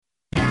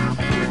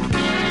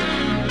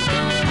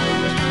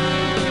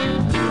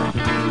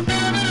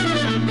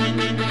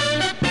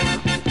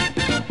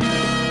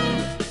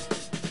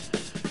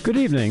Good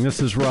evening.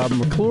 This is Rob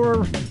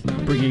McClure,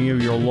 bringing you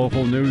your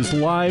local news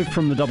live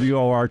from the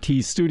WORT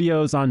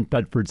studios on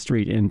Bedford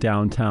Street in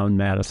downtown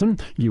Madison.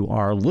 You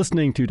are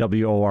listening to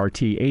WORT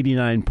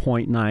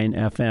 89.9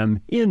 FM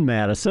in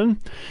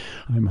Madison.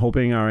 I'm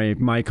hoping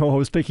my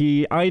co-host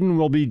Vicki Iden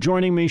will be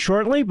joining me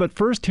shortly, but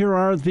first, here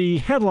are the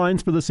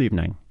headlines for this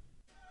evening.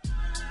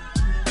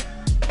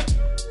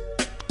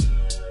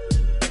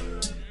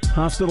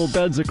 Hospital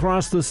beds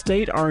across the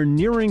state are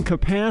nearing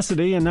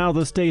capacity, and now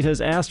the state has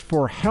asked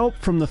for help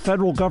from the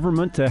federal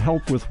government to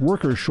help with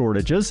worker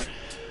shortages.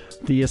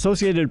 The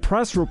Associated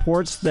Press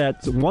reports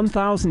that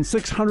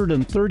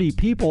 1,630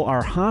 people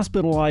are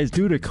hospitalized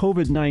due to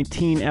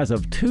COVID-19 as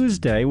of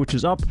Tuesday, which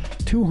is up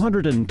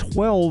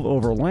 212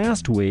 over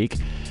last week.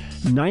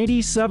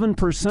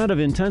 97% of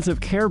intensive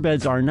care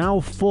beds are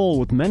now full,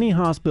 with many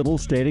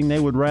hospitals stating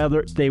they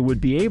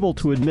would be able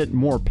to admit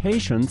more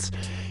patients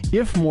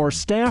if more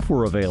staff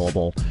were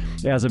available.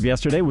 As of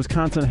yesterday,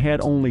 Wisconsin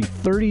had only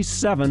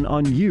 37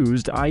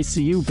 unused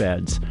ICU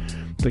beds.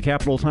 The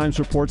Capital Times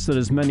reports that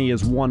as many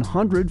as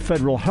 100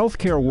 federal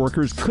healthcare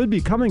workers could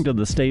be coming to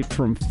the state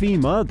from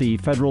FEMA, the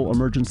Federal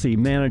Emergency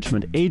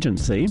Management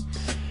Agency.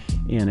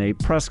 In a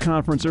press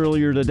conference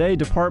earlier today,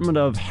 Department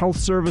of Health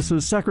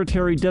Services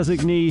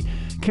Secretary-designee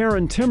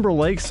Karen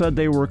Timberlake said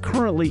they were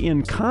currently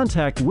in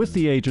contact with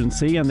the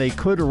agency and the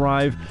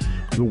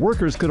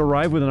workers could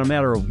arrive within a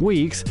matter of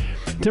weeks.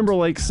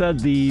 Timberlake said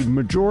the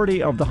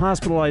majority of the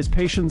hospitalized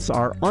patients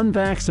are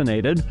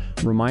unvaccinated,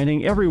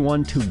 reminding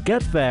everyone to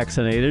get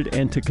vaccinated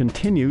and to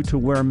continue to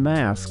wear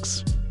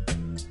masks.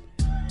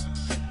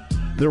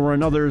 There were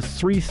another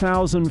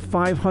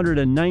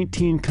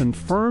 3,519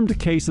 confirmed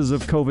cases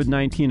of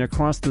COVID-19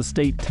 across the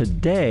state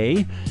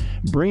today,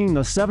 bringing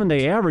the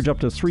 7-day average up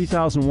to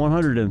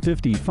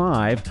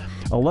 3,155.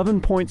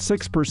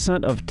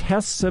 11.6% of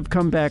tests have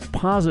come back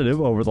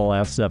positive over the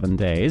last 7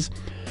 days.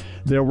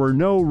 There were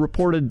no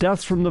reported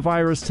deaths from the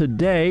virus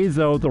today,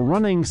 though the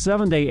running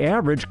 7-day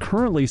average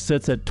currently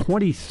sits at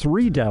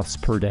 23 deaths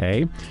per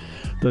day.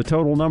 The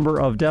total number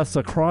of deaths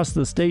across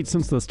the state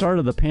since the start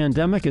of the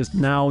pandemic is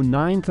now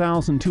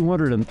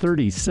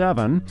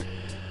 9,237.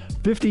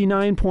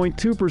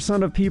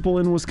 59.2% of people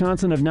in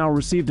Wisconsin have now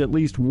received at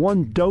least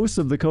one dose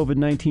of the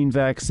COVID-19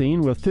 vaccine,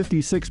 with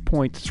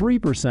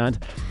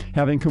 56.3%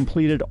 having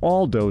completed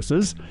all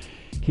doses.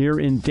 Here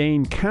in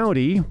Dane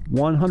County,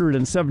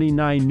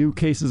 179 new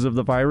cases of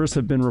the virus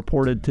have been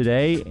reported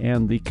today,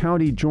 and the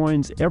county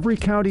joins every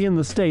county in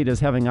the state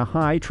as having a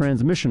high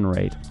transmission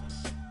rate.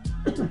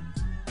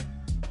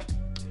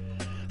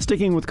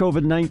 Sticking with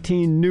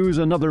COVID-19 news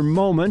another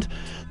moment,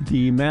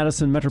 the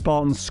Madison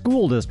Metropolitan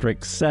School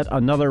District set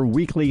another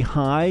weekly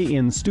high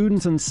in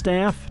students and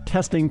staff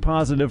testing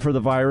positive for the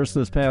virus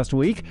this past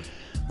week.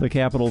 The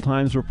Capital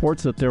Times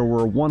reports that there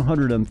were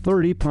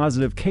 130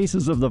 positive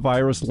cases of the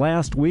virus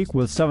last week,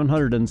 with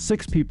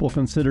 706 people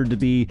considered to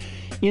be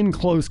in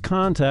close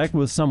contact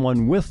with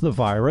someone with the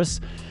virus.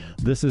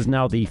 This is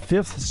now the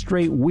 5th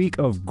straight week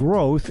of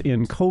growth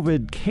in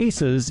COVID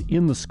cases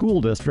in the school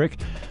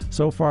district.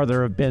 So far,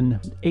 there have been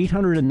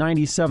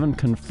 897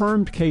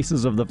 confirmed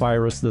cases of the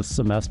virus this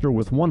semester,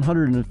 with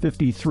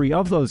 153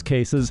 of those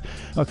cases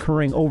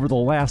occurring over the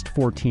last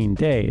 14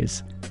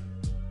 days.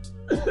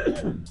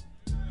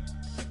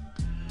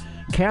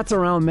 Cats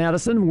around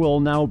Madison will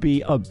now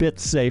be a bit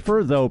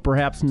safer, though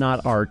perhaps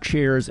not our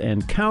chairs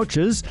and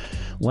couches.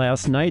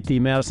 Last night, the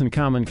Madison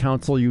Common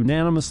Council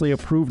unanimously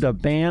approved a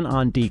ban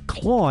on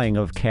declawing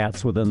of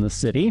cats within the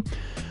city.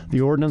 The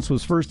ordinance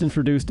was first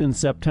introduced in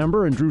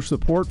September and drew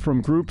support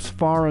from groups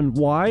far and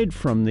wide,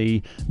 from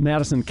the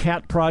Madison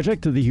Cat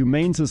Project to the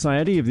Humane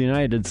Society of the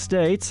United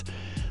States.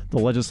 The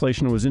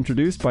legislation was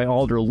introduced by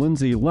Alder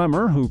Lindsay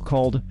Lemmer, who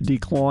called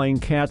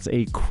declawing cats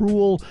a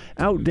cruel,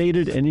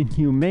 outdated, and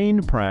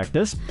inhumane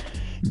practice.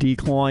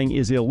 Declawing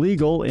is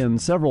illegal in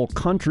several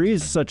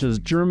countries, such as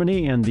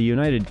Germany and the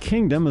United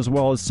Kingdom, as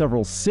well as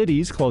several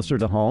cities closer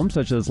to home,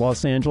 such as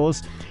Los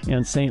Angeles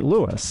and St.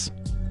 Louis.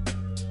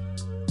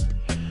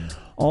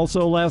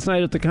 Also last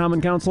night at the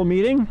Common Council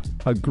meeting,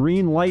 a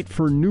green light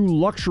for new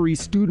luxury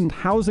student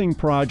housing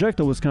project,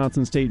 the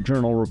Wisconsin State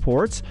Journal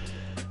reports.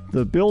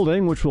 The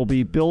building, which will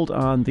be built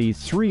on the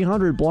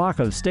 300 block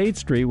of State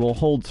Street, will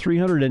hold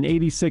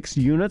 386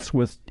 units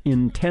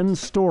in 10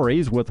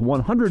 stories, with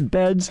 100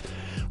 beds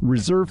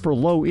reserved for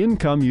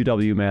low-income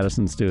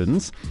UW-Madison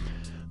students.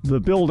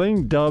 The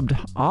building, dubbed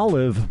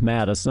Olive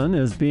Madison,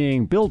 is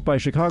being built by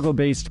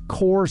Chicago-based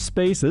Core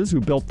Spaces, who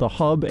built the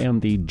Hub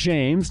and the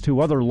James,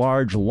 two other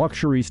large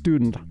luxury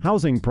student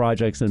housing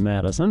projects in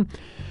Madison.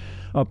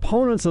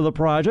 Opponents of the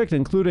project,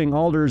 including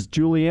Alders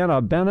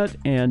Juliana Bennett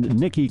and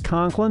Nikki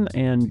Conklin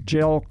and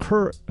Jill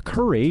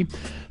Curry,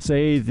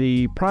 say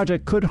the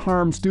project could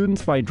harm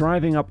students by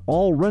driving up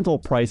all rental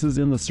prices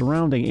in the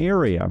surrounding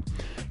area.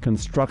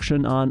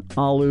 Construction on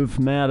Olive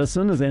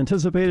Madison is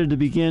anticipated to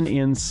begin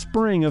in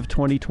spring of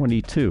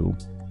 2022.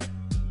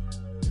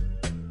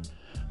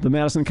 The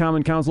Madison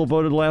Common Council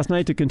voted last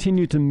night to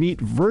continue to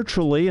meet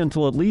virtually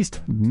until at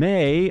least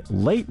May,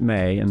 late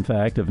May, in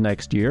fact, of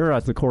next year.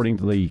 That's according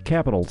to the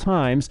Capital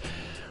Times.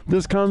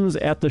 This comes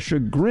at the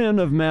chagrin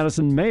of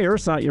Madison Mayor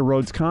Satya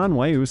Rhodes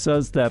Conway, who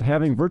says that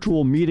having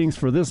virtual meetings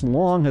for this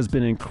long has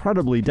been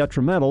incredibly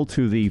detrimental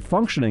to the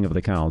functioning of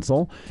the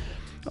council.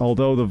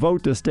 Although the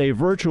vote to stay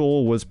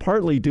virtual was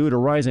partly due to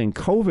rising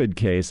COVID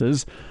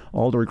cases,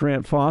 Alder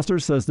Grant Foster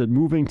says that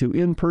moving to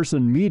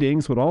in-person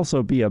meetings would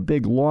also be a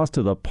big loss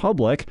to the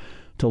public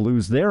to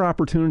lose their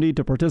opportunity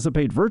to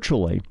participate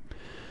virtually.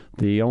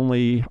 The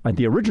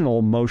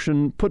original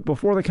motion put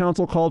before the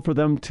council called for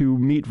them to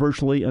meet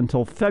virtually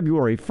until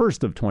February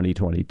 1st of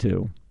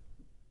 2022.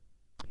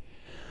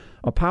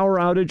 A power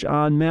outage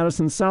on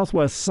Madison's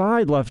southwest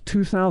side left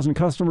 2,000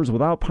 customers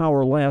without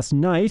power last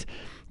night.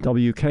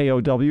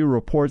 WKOW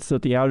reports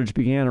that the outage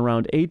began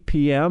around 8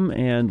 p.m.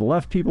 and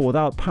left people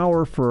without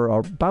power for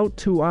about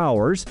 2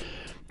 hours.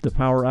 The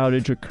power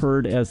outage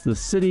occurred as the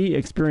city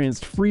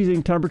experienced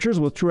freezing temperatures,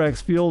 with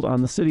Truax Field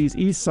on the city's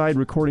east side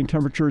recording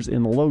temperatures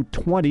in the low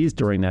 20s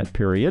during that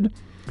period.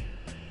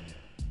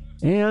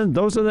 And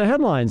those are the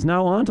headlines.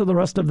 Now on to the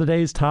rest of the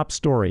day's top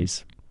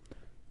stories.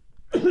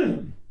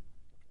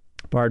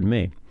 Pardon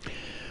me.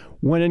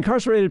 When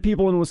incarcerated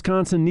people in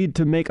Wisconsin need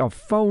to make a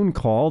phone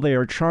call, they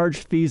are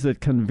charged fees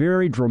that can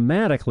vary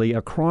dramatically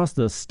across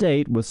the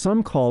state, with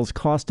some calls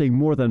costing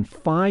more than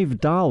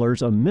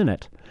 $5 a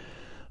minute.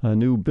 A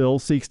new bill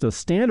seeks to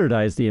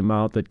standardize the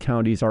amount that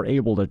counties are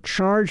able to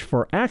charge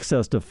for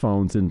access to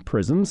phones in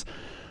prisons.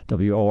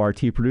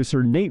 WORT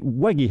producer Nate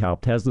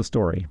Wegehaupt has the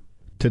story.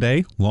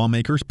 Today,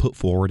 lawmakers put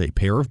forward a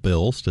pair of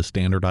bills to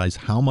standardize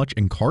how much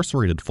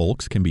incarcerated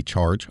folks can be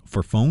charged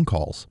for phone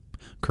calls.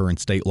 Current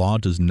state law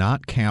does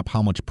not cap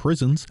how much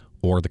prisons,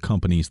 or the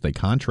companies they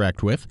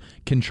contract with,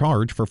 can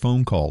charge for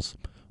phone calls.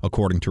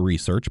 According to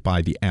research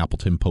by the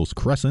Appleton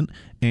Post-Crescent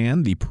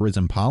and the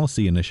Prison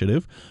Policy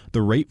Initiative,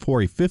 the rate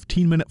for a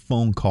 15-minute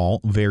phone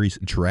call varies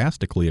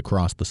drastically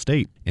across the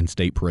state. In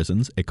state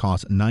prisons, it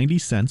costs 90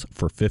 cents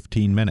for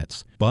 15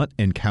 minutes. But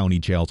in county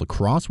jails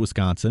across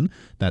Wisconsin,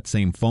 that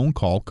same phone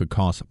call could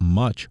cost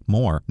much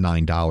more,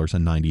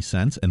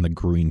 $9.90 in the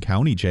Greene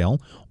County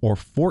Jail or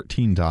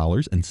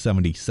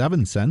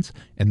 $14.77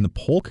 in the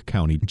Polk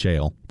County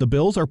Jail. The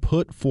bills are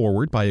put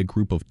forward by a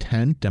group of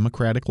 10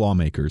 Democratic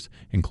lawmakers,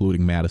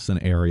 including Madison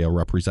area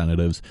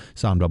Representatives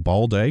Sandra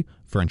Balde,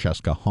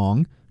 Francesca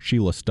Hong,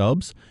 Sheila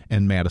Stubbs,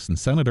 and Madison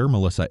Senator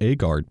Melissa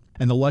Agard.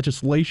 And the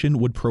legislation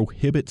would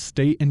prohibit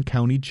state and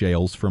county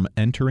jails from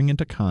entering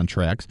into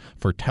contracts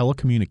for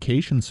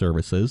telecommunication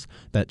services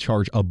that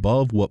charge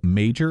above what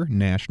major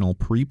national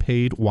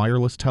prepaid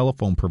wireless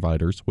telephone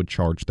providers would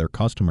charge their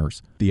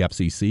customers. The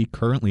FCC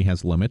currently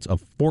has limits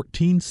of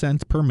 14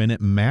 cents per minute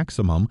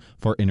maximum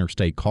for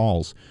interstate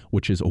calls,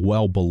 which is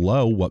well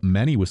below what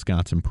many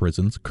Wisconsin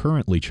prisons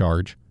currently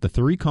charge. The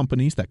three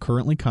companies that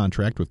currently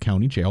contract with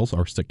county jails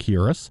are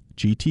Securus,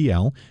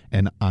 GTL,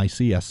 and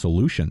ICS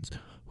Solutions,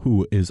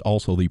 who is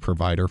also the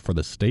provider for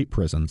the state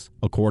prisons.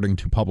 According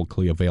to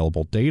publicly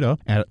available data,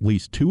 at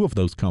least two of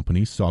those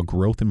companies saw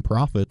growth in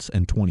profits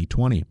in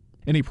 2020.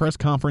 In a press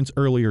conference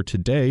earlier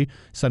today,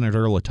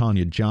 Senator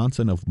LaTanya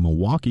Johnson of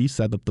Milwaukee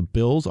said that the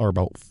bills are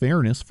about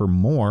fairness for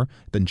more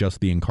than just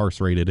the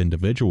incarcerated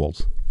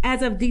individuals.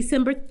 As of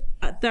December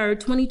 3rd,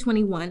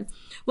 2021,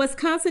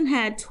 Wisconsin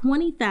had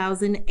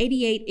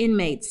 20,088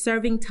 inmates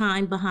serving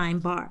time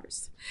behind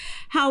bars.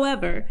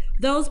 However,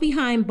 those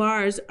behind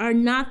bars are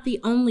not the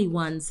only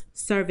ones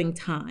serving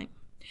time.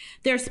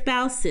 Their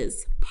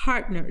spouses,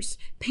 partners,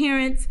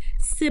 parents,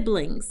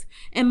 siblings,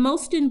 and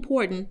most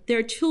important,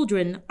 their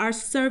children are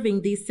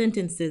serving these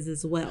sentences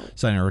as well.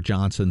 Senator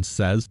Johnson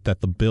says that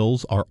the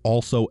bills are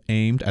also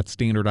aimed at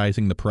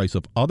standardizing the price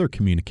of other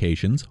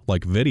communications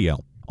like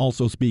video.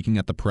 Also speaking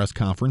at the press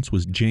conference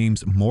was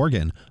James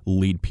Morgan,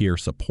 lead peer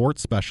support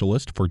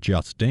specialist for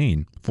Just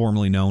Dane.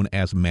 Formerly known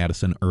as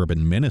Madison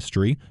Urban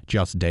Ministry,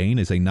 Just Dane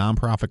is a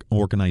nonprofit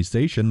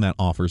organization that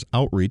offers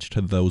outreach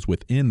to those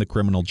within the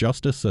criminal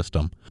justice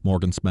system.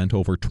 Morgan spent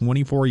over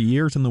 24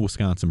 years in the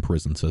Wisconsin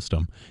prison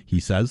system. He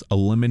says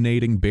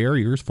eliminating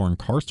barriers for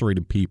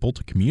incarcerated people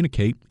to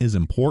communicate is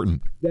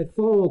important. That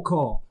phone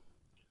call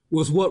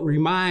was what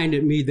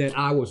reminded me that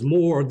I was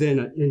more than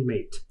an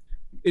inmate.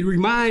 It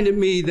reminded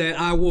me that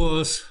I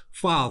was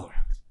father,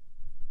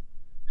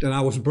 that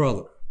I was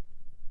brother,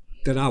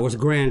 that I was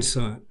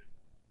grandson,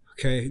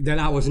 okay, that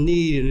I was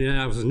needed and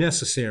that I was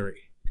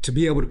necessary to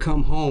be able to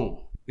come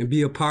home and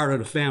be a part of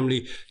the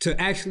family, to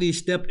actually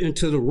step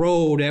into the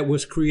role that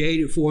was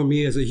created for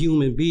me as a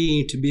human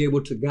being, to be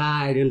able to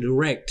guide and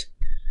direct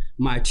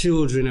my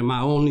children and my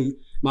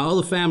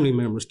other family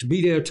members, to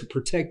be there to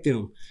protect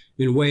them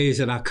in ways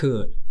that I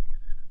could,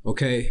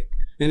 okay?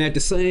 And at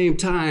the same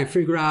time,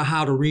 figure out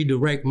how to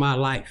redirect my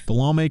life. The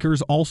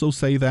lawmakers also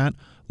say that,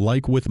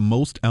 like with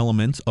most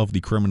elements of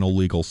the criminal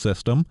legal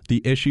system,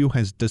 the issue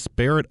has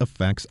disparate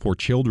effects for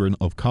children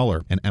of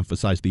color, and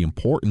emphasize the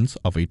importance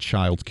of a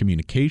child's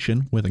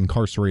communication with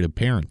incarcerated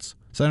parents.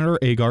 Senator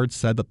Agard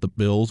said that the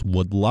bills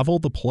would level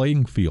the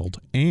playing field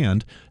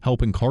and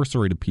help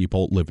incarcerated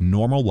people live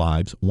normal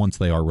lives once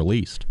they are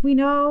released. We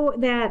know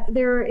that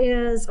there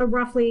is a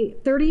roughly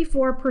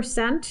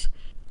 34%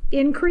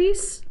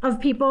 increase of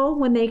people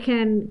when they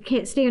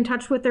can't stay in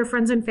touch with their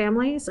friends and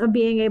families, of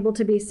being able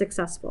to be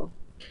successful.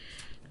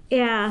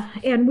 Yeah,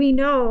 and we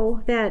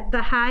know that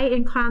the high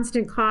and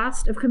constant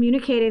cost of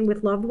communicating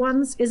with loved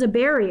ones is a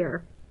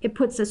barrier. It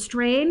puts a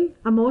strain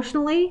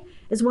emotionally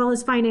as well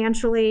as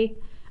financially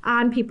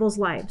on people's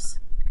lives.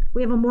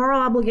 We have a moral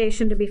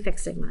obligation to be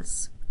fixing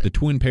this. The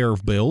twin pair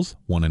of bills,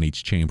 one in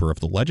each chamber of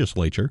the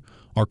legislature,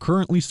 are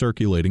currently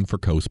circulating for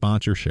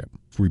co-sponsorship.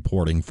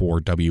 Reporting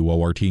for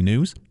WORT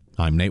News,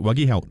 I'm Nate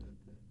Weggehout.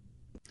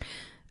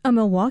 A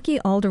Milwaukee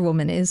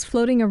alderwoman is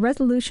floating a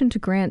resolution to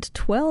grant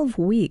 12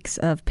 weeks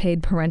of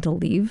paid parental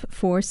leave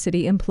for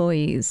city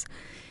employees.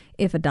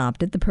 If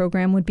adopted, the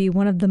program would be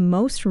one of the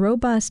most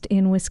robust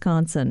in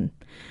Wisconsin.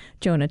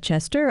 Jonah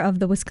Chester of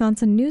the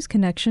Wisconsin News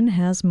Connection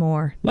has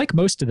more. Like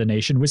most of the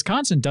nation,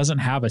 Wisconsin doesn't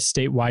have a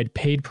statewide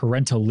paid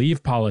parental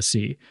leave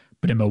policy.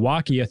 But in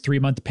Milwaukee, a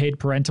 3-month paid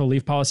parental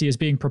leave policy is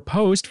being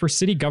proposed for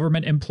city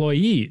government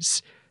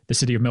employees. The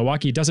city of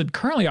Milwaukee doesn't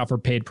currently offer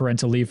paid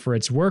parental leave for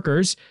its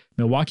workers.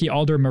 Milwaukee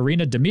Alder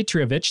Marina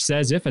Dmitrievich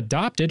says if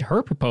adopted,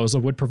 her proposal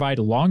would provide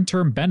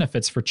long-term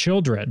benefits for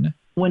children.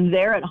 When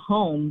they're at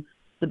home,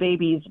 the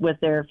babies with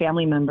their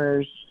family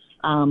members,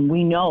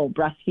 we know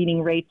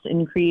breastfeeding rates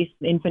increase,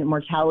 infant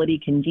mortality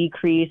can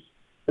decrease,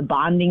 the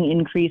bonding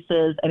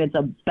increases, and it's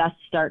a best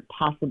start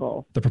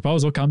possible. The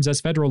proposal comes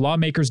as federal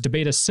lawmakers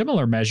debate a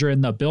similar measure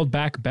in the Build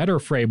Back Better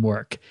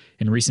framework.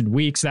 In recent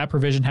weeks, that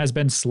provision has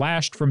been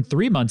slashed from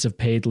 3 months of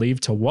paid leave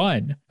to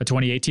 1. A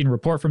 2018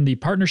 report from the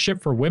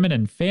Partnership for Women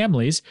and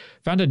Families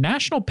found a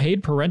national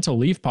paid parental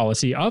leave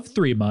policy of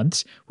 3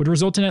 months would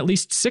result in at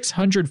least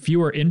 600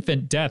 fewer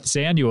infant deaths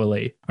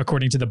annually.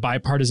 According to the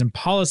Bipartisan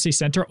Policy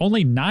Center,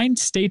 only 9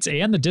 states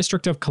and the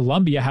District of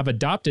Columbia have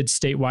adopted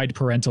statewide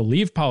parental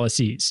leave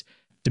policies.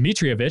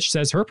 Dmitrievich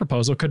says her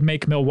proposal could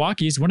make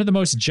Milwaukee's one of the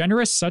most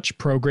generous such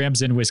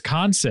programs in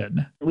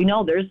Wisconsin. We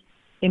know there's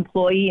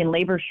employee and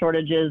labor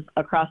shortages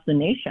across the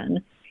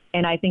nation,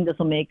 and I think this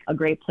will make a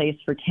great place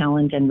for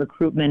talent and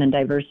recruitment and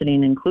diversity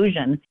and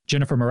inclusion.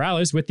 Jennifer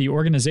Morales with the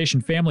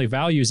organization Family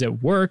Values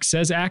at Work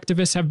says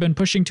activists have been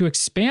pushing to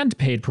expand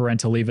paid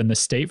parental leave in the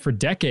state for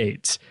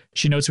decades.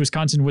 She notes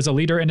Wisconsin was a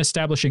leader in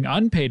establishing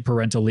unpaid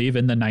parental leave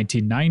in the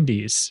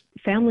 1990s.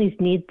 Families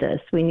need this.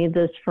 We need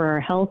this for our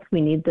health. We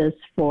need this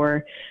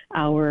for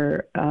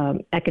our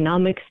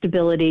economic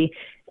stability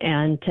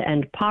and to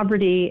end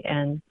poverty,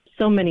 and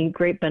so many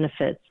great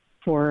benefits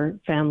for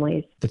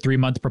families. The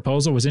 3-month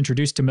proposal was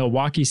introduced to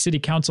Milwaukee City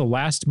Council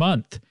last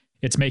month.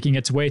 It's making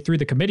its way through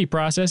the committee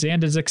process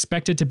and is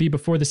expected to be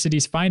before the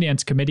city's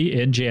Finance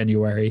Committee in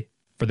January.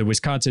 For the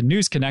Wisconsin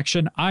News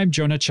Connection, I'm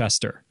Jonah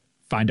Chester.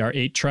 Find our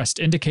 8 trust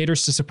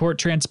indicators to support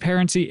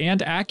transparency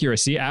and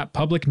accuracy at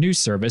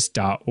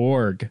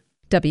publicnewsservice.org.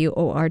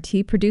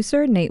 WORT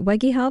producer Nate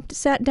Weggehout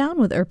sat down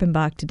with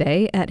Erpenbach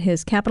today at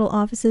his Capitol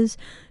offices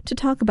to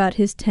talk about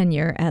his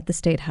tenure at the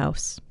State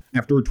House.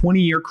 After a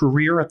 20-year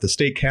career at the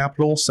state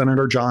capitol,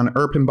 Senator John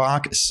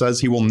Erpenbach says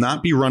he will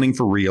not be running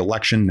for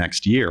re-election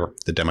next year.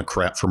 The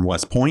Democrat from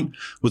West Point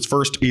was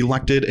first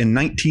elected in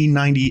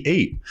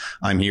 1998.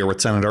 I'm here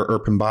with Senator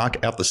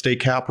Erpenbach at the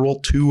state capitol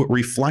to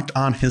reflect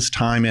on his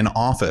time in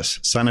office.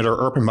 Senator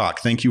Erpenbach,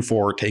 thank you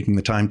for taking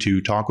the time to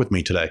talk with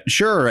me today.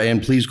 Sure,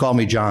 and please call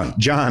me John.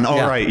 John,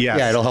 all right, yes.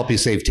 Yeah, it'll help you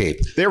save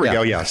tape. There we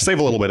go, yeah, save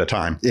a little bit of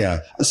time.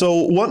 Yeah. So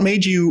what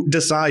made you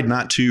decide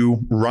not to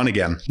run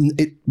again?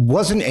 It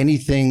wasn't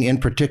anything in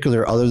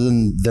particular other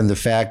than the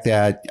fact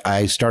that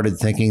I started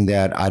thinking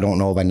that I don't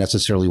know if I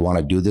necessarily want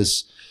to do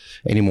this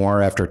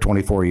anymore after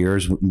 24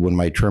 years when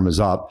my term is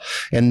up.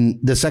 And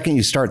the second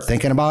you start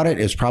thinking about it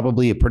is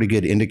probably a pretty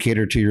good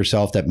indicator to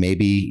yourself that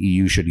maybe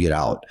you should get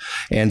out.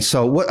 And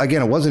so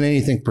again, it wasn't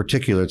anything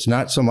particular. It's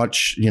not so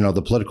much,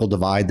 the political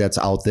divide that's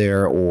out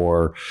there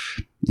or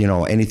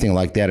anything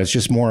like that. It's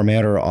just more a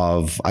matter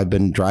of I've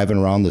been driving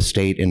around the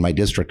state in my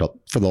district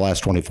for the last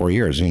 24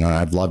 years. And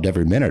I've loved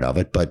every minute of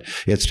it, but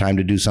it's time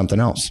to do something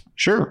else.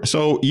 Sure.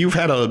 So you've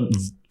had a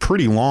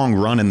pretty long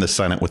run in the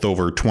Senate with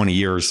over 20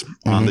 years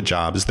on the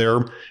job. Is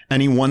there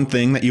any one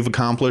thing that you've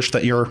accomplished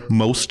that you're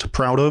most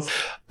proud of?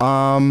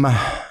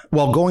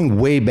 Well, going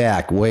way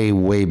back, we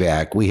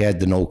had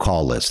the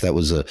no-call list. That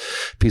was a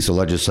piece of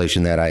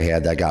legislation that I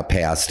had that got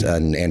passed,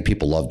 and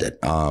people loved it.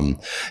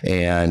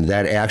 And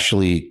that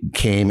actually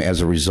came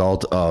as a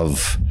result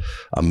of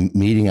a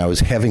meeting I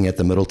was having at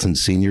the Middleton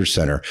Senior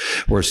Center,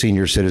 where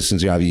senior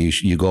citizens,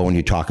 you go and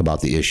you talk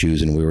about the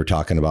issues, and we were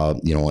talking about,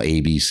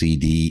 A, B, C,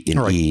 D,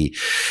 and E.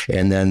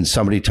 And then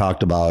somebody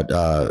talked about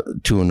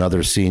to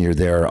another senior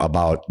there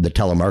about the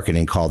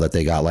telemarketing call that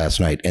they got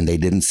last night, and they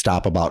didn't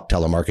stop about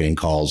telemarketing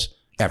calls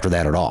after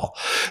that at all.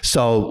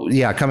 So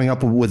yeah, coming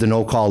up with a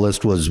no-call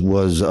list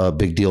was a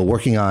big deal.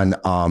 Working on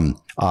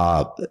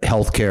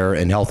healthcare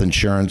and health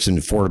insurance and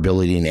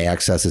affordability and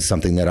access is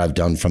something that I've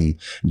done from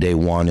day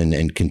one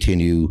and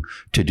continue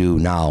to do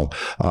now,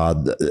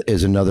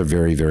 is another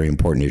very, very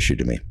important issue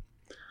to me.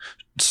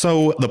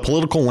 So the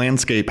political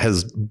landscape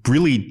has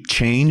really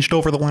changed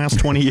over the last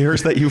 20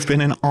 years that you've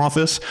been in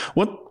office.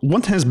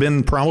 What has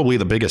been probably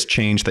the biggest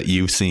change that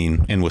you've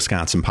seen in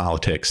Wisconsin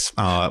politics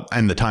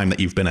and the time that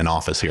you've been in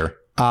office here?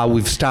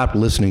 We've stopped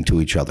listening to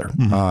each other.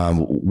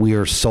 We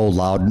are so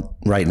loud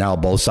right now,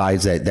 both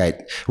sides,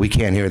 that we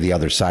can't hear the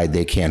other side.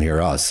 They can't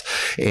hear us.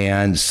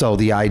 And so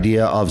the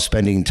idea of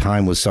spending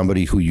time with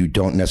somebody who you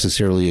don't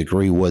necessarily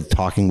agree with,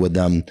 talking with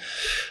them,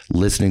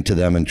 listening to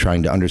them, and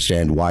trying to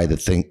understand why they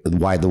think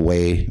the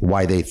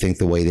way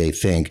they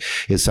think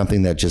is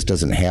something that just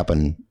doesn't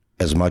happen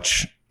as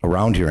much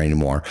around here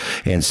anymore.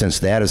 And since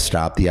that has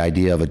stopped, the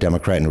idea of a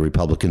Democrat and a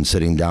Republican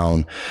sitting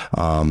down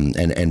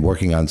and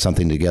working on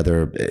something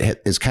together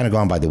has kind of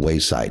gone by the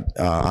wayside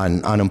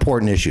on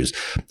important issues.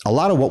 A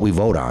lot of what we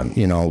vote on,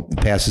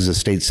 passes a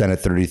state Senate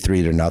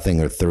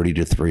 33-0 or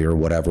 30-3 or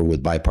whatever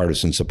with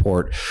bipartisan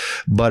support.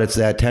 But it's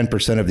that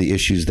 10% of the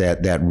issues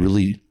that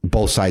really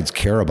both sides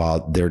care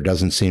about. There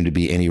doesn't seem to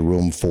be any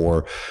room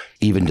for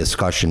even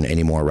discussion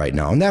anymore right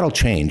now. And that'll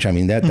change. I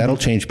mean, that'll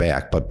change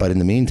back. But in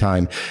the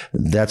meantime,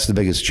 that's the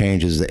biggest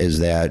change is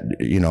that,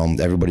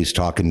 everybody's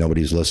talking,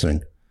 nobody's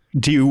listening.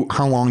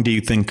 How long do you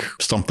think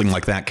something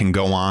like that can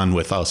go on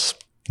with us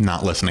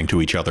not listening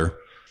to each other?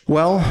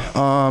 Well,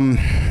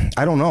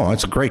 I don't know.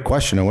 It's a great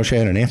question. I wish I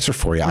had an answer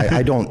for you.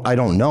 I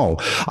don't know.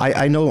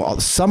 I know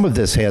some of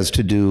this has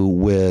to do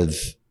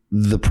with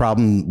the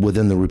problem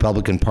within the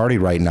Republican Party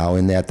right now,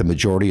 in that the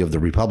majority of the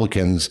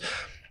Republicans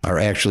are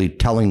actually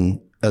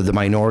telling the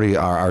minority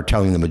are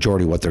telling the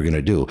majority what they're going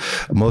to do.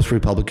 Most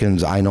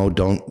Republicans I know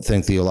don't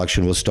think the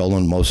election was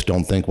stolen. Most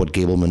don't think what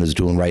Gableman is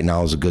doing right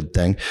now is a good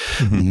thing.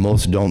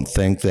 Most don't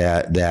think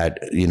that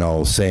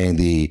saying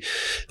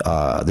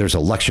there's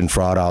election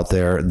fraud out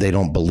there. They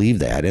don't believe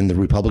that. And the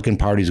Republican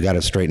Party's got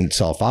to straighten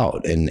itself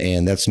out.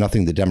 And that's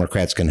nothing the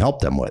Democrats can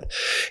help them with.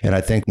 And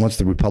I think once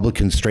the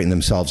Republicans straighten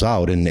themselves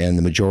out and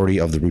the majority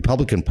of the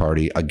Republican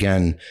Party,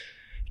 again,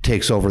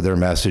 takes over their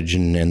message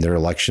and their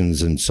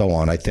elections and so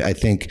on, I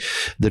think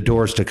the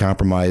doors to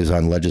compromise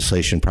on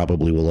legislation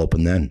probably will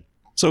open then.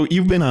 So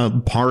you've been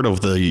a part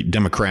of the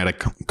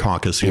Democratic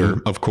caucus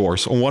here, of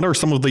course. What are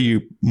some of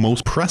the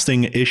most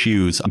pressing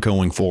issues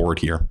going forward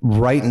here?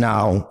 Right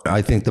now,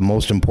 I think the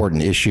most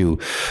important issue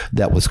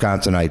that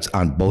Wisconsinites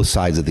on both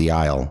sides of the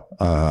aisle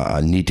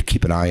need to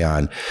keep an eye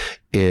on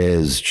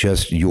is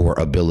just your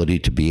ability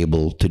to be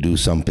able to do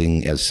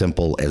something as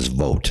simple as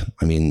vote.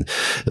 I mean,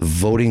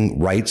 voting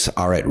rights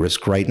are at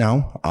risk right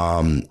now.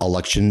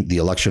 The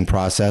election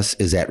process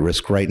is at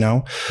risk right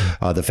now.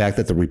 The fact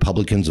that the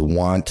Republicans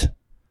want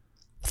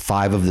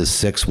 5 of the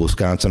 6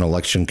 Wisconsin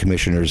election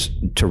commissioners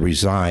to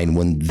resign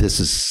when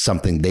this is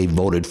something they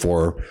voted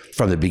for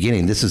from the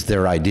beginning. This is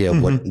their idea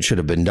of what should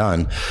have been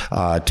done,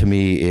 to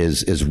me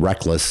is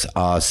reckless.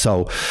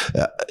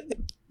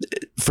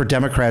 For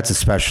Democrats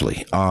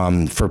especially,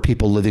 for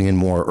people living in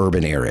more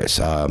urban areas,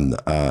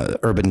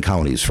 urban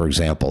counties, for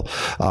example,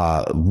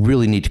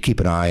 really need to keep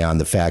an eye on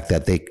the fact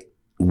that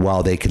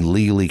while they can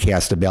legally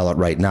cast a ballot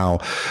right now,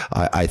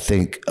 I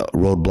think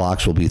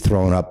roadblocks will be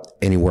thrown up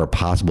anywhere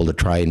possible to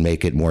try and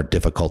make it more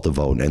difficult to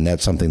vote. And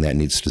that's something that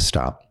needs to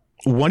stop.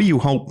 What do you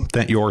hope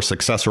that your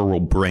successor will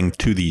bring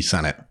to the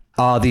Senate?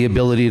 The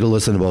ability to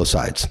listen to both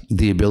sides,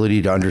 the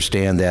ability to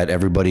understand that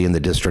everybody in the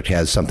district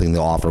has something to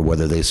offer,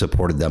 whether they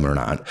supported them or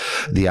not.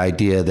 The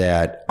idea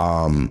that,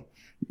 the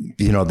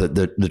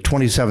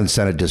 27th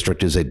Senate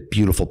district is a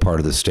beautiful part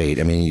of the state.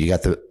 I mean, you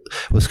got the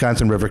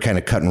Wisconsin River kind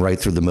of cutting right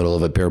through the middle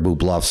of it, Baraboo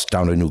Bluffs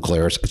down to New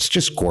Glarus. It's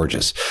just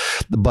gorgeous.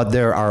 But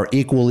there are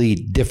equally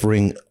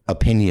differing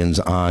opinions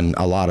on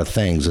a lot of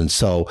things. And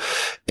so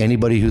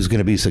anybody who's going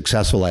to be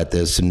successful at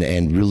this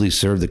and really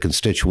serve the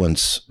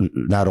constituents,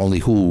 not only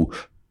who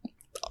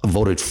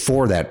voted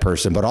for that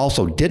person, but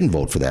also didn't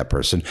vote for that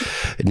person,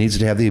 it needs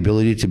to have the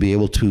ability to be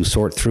able to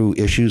sort through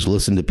issues,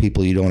 listen to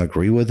people you don't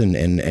agree with,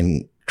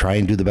 and try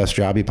and do the best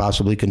job you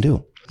possibly can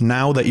do.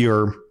 Now that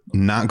you're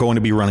not going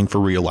to be running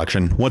for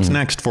re-election, what's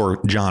next for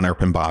John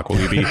Erpenbach?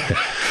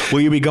 Will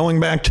you be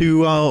going back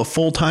to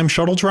full-time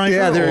shuttle driver?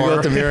 Yeah, there you go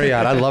at the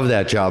Marriott. I love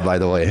that job, by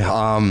the way.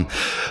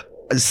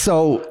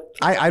 So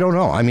I don't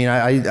know. I mean,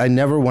 I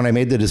never, when I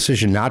made the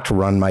decision not to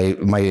run,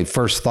 my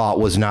first thought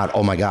was not,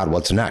 oh my God,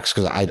 what's next?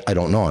 Because I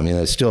don't know. I mean,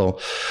 I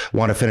still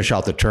want to finish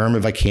out the term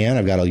if I can.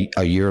 I've got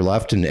a year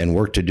left and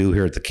work to do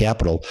here at the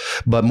Capitol.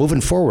 But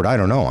moving forward, I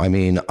don't know. I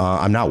mean,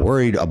 I'm not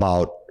worried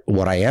about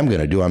what I am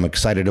going to do. I'm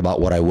excited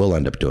about what I will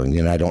end up doing.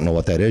 And I don't know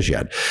what that is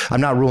yet. I'm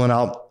not ruling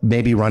out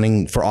maybe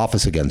running for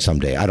office again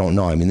someday. I don't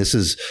know. I mean, this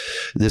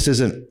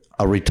isn't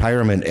a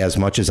retirement as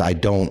much as I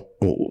don't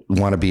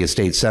want to be a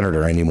state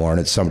senator anymore.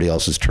 And it's somebody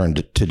else's turn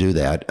to do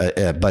that.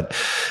 But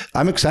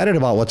I'm excited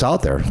about what's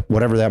out there,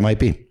 whatever that might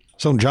be.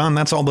 So, John,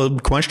 that's all the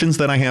questions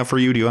that I have for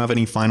you. Do you have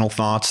any final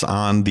thoughts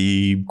on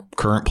the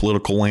current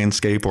political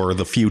landscape or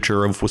the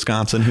future of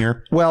Wisconsin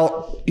here?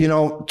 Well,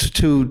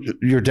 to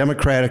your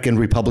Democratic and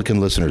Republican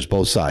listeners,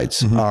 both sides,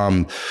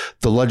 the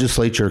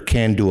legislature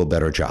can do a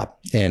better job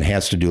and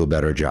has to do a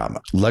better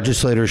job.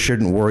 Legislators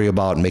shouldn't worry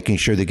about making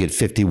sure they get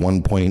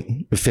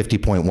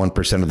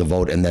 50.1% of the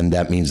vote, and then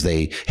that means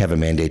they have a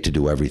mandate to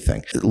do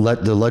everything.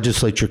 The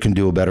legislature can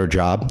do a better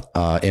job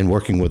in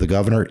working with the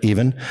governor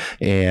even,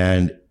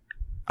 and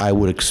I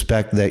would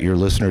expect that your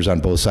listeners on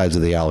both sides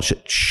of the aisle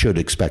should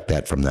expect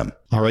that from them.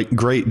 All right,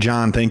 great.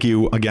 John, thank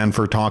you again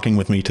for talking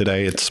with me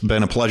today. It's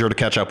been a pleasure to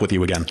catch up with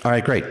you again. All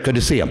right, great. Good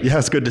to see you.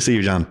 Yes, good to see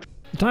you, John.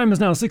 The time is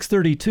now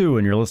 6:32,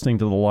 and you're listening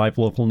to the Live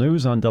Local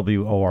News on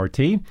WORT.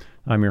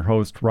 I'm your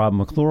host, Rob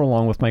McClure,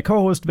 along with my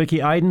co-host,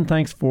 Vicki Iden.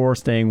 Thanks for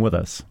staying with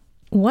us.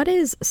 What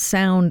is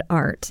sound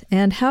art,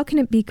 and how can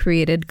it be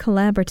created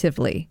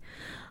collaboratively?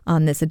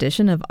 On this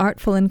edition of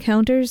Artful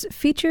Encounters,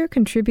 feature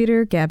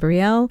contributor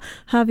Gabrielle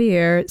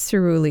Javier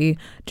Cerulli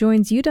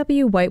joins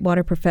UW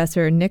Whitewater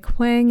professor Nick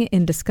Huang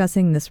in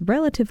discussing this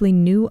relatively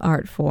new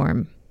art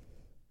form.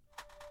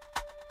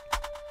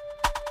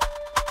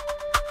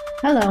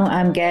 Hello,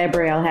 I'm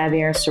Gabrielle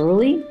Javier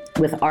Cerulli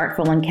with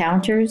Artful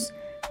Encounters.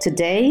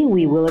 Today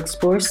we will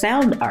explore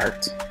sound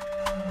art.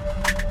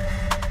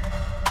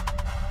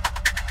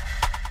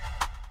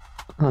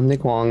 I'm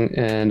Nick Huang,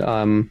 and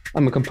I'm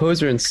a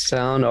composer and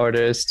sound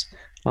artist.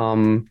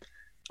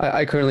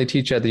 I currently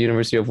teach at the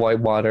University of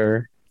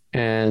Whitewater,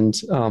 and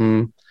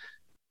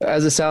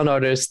as a sound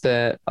artist,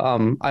 that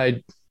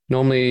I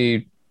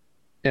normally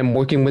am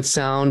working with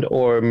sound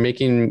or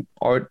making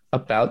art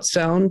about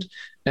sound.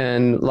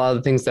 And a lot of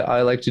the things that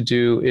I like to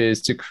do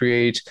is to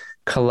create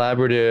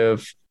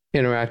collaborative,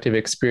 interactive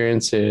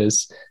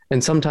experiences,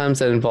 and sometimes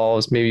that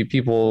involves maybe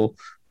people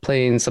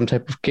playing some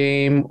type of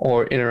game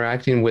or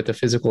interacting with a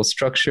physical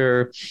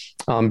structure,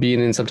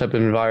 being in some type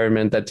of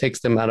environment that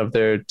takes them out of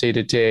their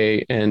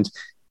day-to-day and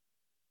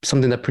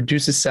something that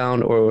produces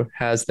sound or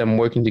has them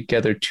working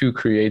together to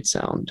create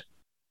sound.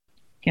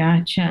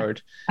 Gotcha.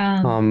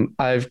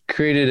 I've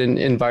created an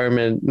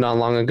environment not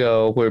long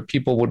ago where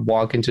people would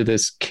walk into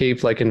this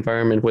cave-like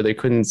environment where they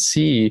couldn't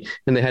see,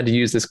 and they had to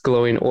use this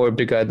glowing orb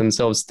to guide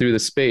themselves through the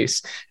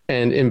space.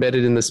 And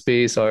embedded in the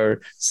space are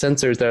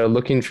sensors that are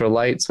looking for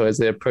light. So as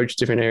they approach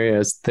different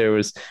areas, there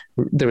was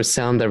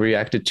sound that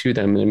reacted to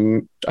them.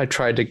 And I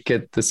tried to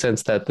get the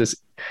sense that this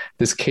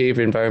cave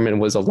environment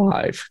was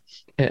alive.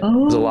 It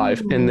was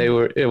alive, and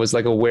it was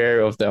like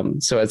aware of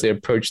them. So as they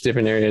approached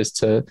different areas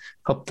to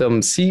help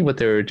them see what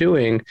they were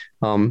doing,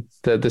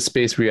 the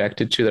space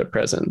reacted to their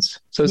presence.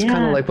 So it's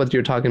kind of like what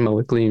you're talking about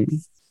with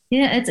Gleam.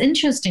 Yeah, it's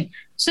interesting.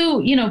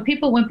 So,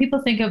 when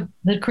people think of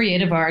the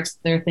creative arts,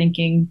 they're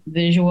thinking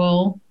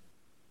visual,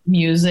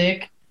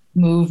 music,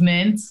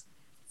 movement,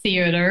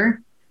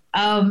 theater.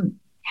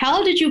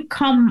 How did you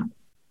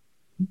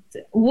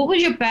what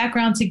was your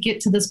background to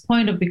get to this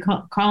point of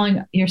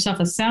calling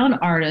yourself a sound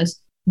artist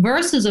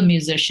versus a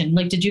musician?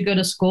 Like, did you go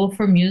to school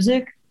for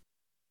music?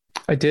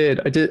 I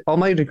did. All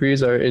my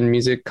degrees are in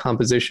music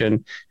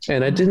composition,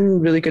 and I didn't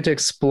really get to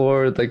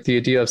explore like the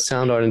idea of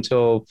sound art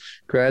until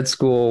grad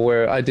school,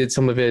 where I did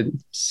some of it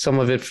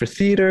for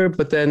theater.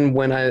 But then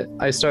when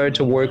I started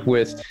to work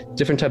with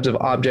different types of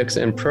objects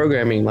and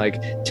programming,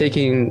 like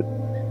taking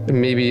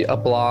maybe a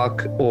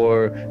block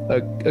or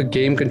a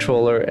game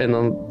controller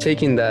and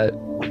taking that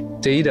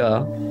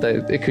data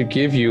that it could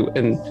give you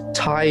and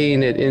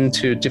tying it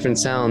into different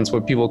sounds where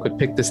people could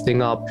pick this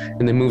thing up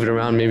and then move it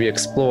around, maybe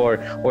explore,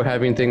 or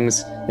having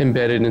things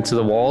embedded into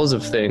the walls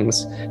of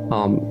things.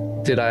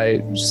 Did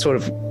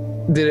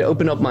it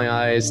open up my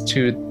eyes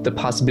to the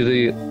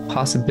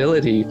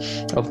possibility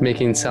of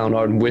making sound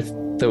art with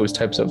those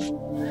types of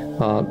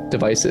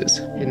devices?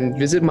 You can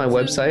visit my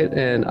website,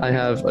 and I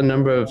have a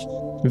number of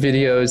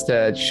videos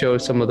that show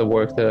some of the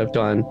work that I've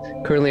done.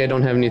 Currently, I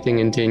don't have anything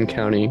in Dane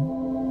County.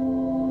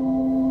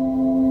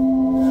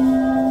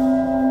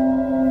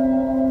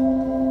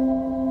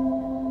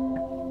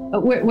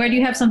 Where do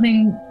you have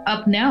something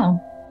up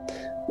now?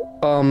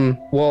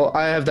 Well,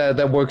 I have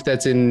that work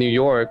that's in New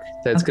York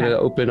that's going to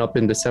open up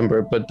in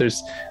December, but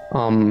there's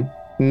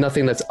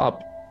nothing that's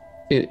up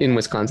in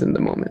Wisconsin at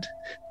the moment.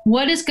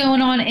 What is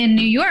going on in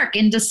New York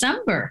in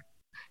December?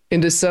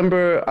 In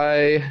December,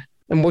 I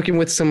am working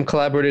with some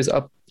collaborators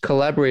up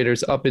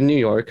in New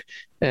York,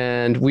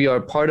 and we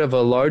are part of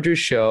a larger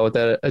show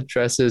that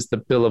addresses the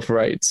Bill of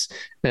Rights.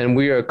 And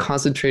we are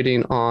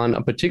concentrating on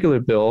a particular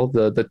bill,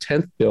 the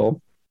 10th bill.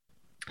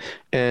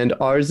 And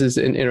ours is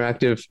an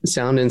interactive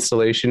sound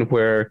installation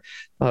where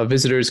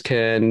visitors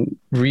can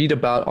read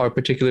about our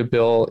particular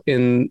bill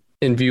in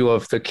view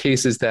of the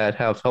cases that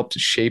have helped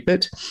shape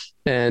it.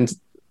 And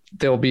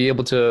they'll be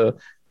able to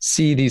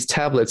see these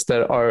tablets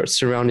that are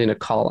surrounding a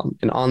column.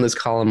 And on this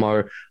column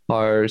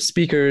are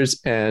speakers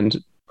and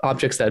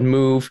objects that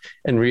move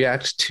and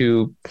react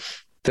to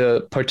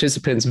the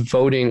participants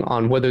voting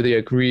on whether they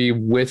agree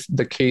with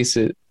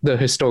the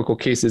historical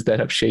cases that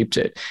have shaped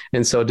it.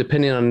 And so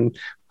depending on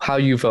how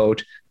you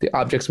vote, the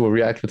objects will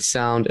react with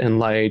sound and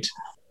light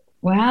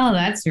Wow,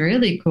 that's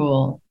really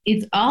cool.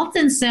 It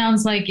often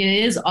sounds like it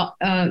is,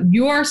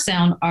 your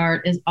sound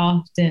art is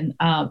often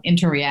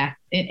interactive.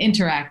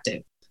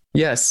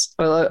 Yes,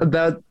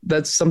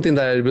 that's something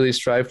that I really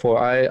strive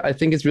for. I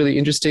think it's really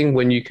interesting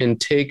when you can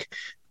take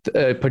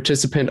a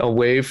participant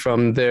away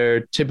from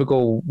their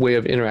typical way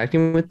of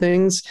interacting with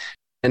things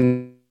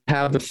and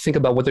have them think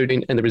about what they're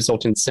doing and the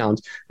resultant sound.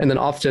 And then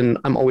often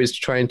I'm always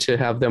trying to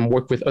have them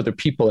work with other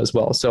people as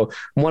well. So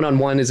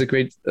one-on-one is a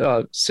great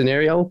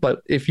scenario,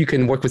 but if you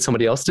can work with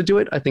somebody else to do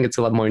it, I think it's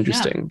a lot more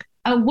interesting.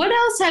 Yeah. What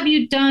else have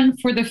you done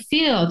for the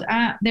field?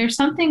 There's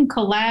something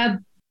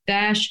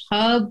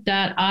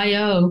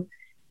collab-hub.io,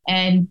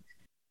 and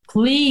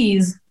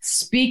please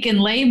speak in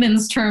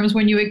layman's terms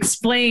when you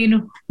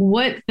explain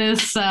what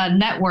this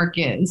network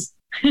is.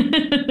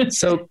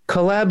 So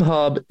Collab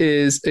Hub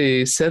is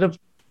a set of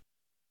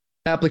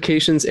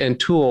applications and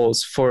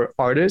tools for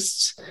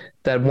artists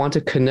that want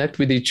to connect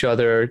with each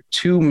other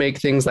to make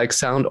things like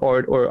sound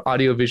art or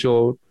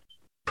audiovisual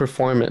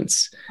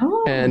performance.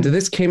 Oh. And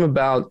this came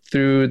about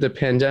through the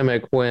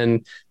pandemic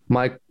when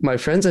my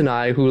friends and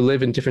I, who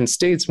live in different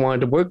states,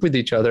 wanted to work with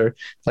each other,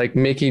 like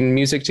making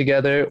music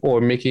together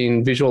or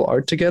making visual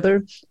art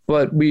together.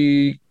 But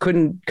we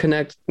couldn't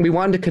connect. We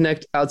wanted to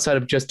connect outside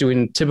of just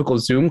doing typical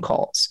Zoom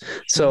calls.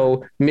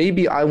 So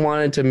maybe I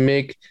wanted to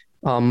make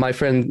my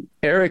friend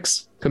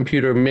Eric's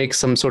computer make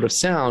some sort of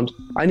sound.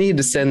 I needed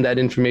to send that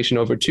information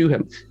over to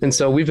him. And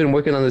so we've been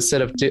working on this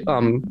set of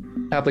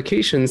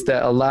applications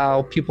that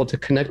allow people to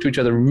connect to each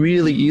other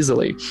really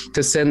easily,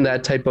 to send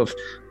that type of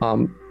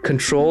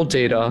control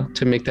data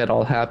to make that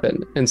all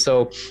happen. And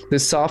so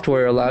this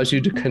software allows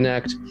you to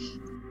connect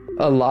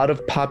a lot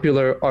of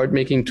popular art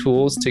making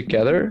tools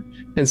together,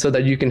 and so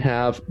that you can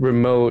have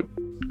remote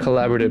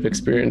collaborative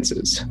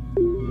experiences.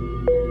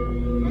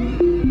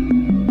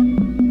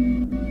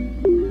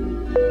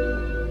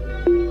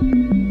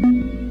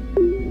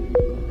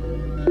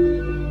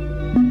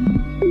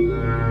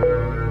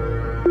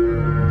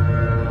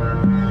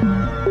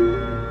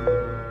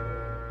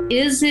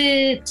 Is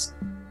it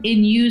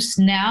in use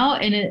now?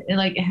 And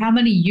like, how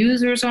many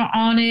users are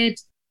on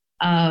it?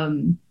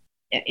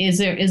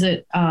 Is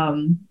it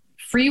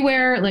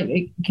freeware?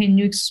 Like, can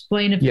you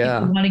explain if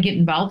people want to get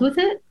involved with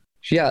it?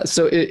 Yeah,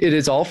 so it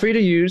is all free to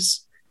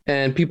use,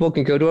 and people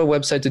can go to our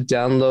website to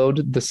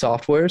download the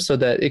software so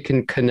that it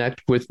can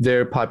connect with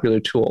their popular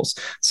tools.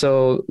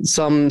 So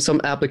some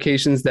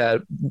applications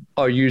that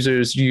our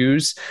users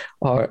use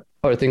are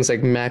things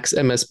like Max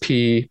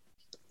MSP,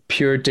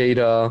 Pure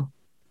Data,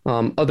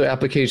 other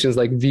applications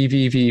like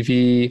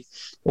VVVV,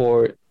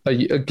 or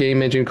a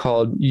game engine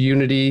called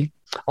Unity.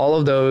 All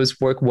of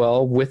those work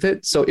well with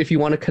it. So if you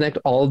want to connect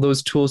all of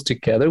those tools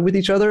together with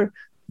each other,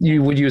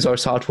 you would use our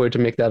software to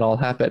make that all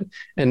happen.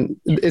 And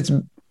it's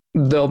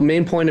the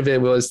main point of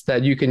it was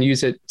that you can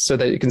use it so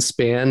that it can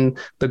span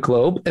the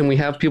globe. And we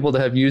have people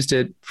that have used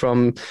it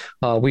from,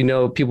 we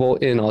know people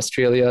in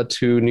Australia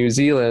to New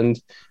Zealand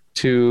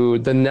to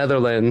the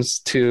Netherlands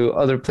to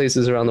other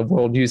places around the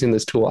world using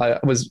this tool. I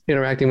was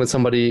interacting with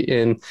somebody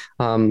in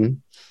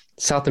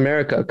South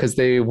America because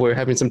they were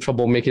having some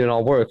trouble making it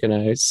all work, and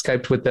I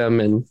Skyped with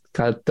them and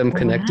got them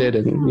connected.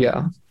 And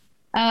yeah.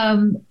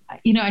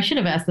 I should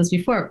have asked this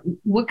before.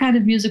 What kind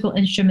of musical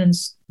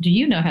instruments do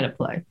you know how to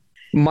play?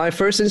 My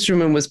first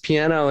instrument was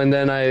piano, and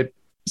then I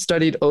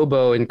studied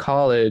oboe in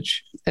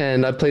college,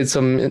 and I played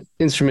some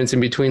instruments in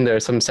between there,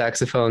 some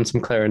saxophone,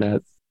 some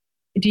clarinet.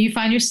 Do you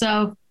find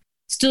yourself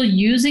still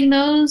using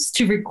those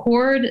to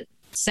record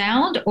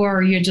sound,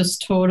 or you're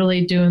just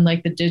totally doing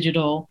like the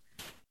digital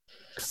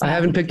sound? I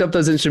haven't picked up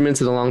those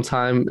instruments in a long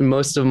time.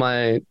 Most of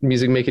my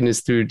music making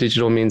is through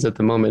digital means at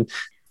the moment.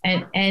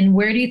 And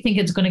where do you think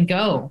it's going to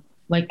go,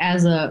 like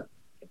as an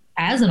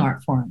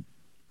art form?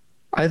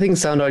 I think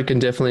sound art can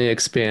definitely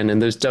expand, and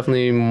there's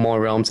definitely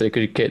more realms that it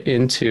could get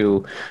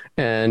into.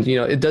 And,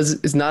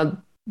 it's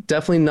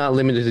definitely not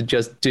limited to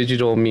just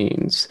digital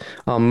means.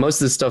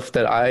 Most of the stuff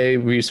that I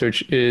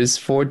research is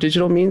for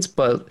digital means,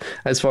 but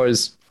as far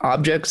as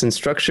objects and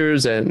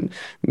structures and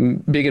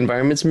big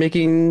environments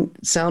making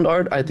sound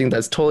art, I think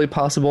that's totally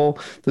possible.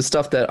 The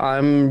stuff that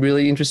I'm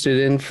really interested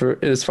in for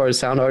as far as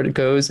sound art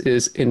goes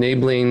is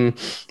enabling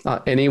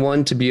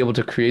anyone to be able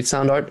to create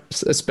sound art,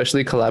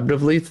 especially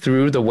collaboratively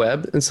through the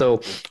web. And so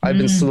I've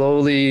been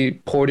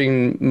slowly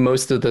porting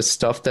most of the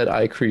stuff that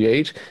I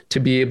create to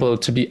be able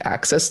to be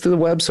accessed to the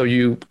web. So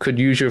you could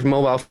use your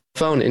mobile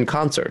phone in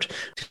concert.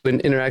 To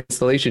an interactive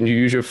installation, you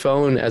use your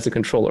phone as a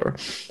controller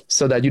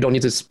so that you don't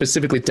need to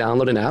specifically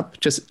download an app,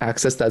 just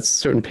access that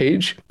certain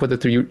page, whether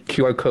through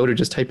QR code or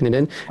just typing it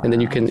in, and then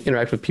you can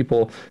interact with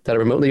people that are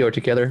remotely or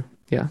together.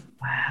 Yeah.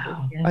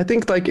 Wow. I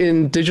think like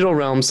in digital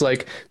realms,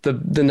 like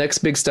the next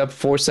big step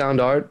for sound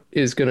art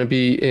is going to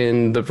be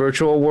in the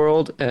virtual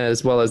world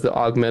as well as the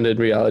augmented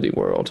reality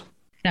world.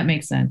 That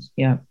makes sense.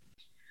 Yeah.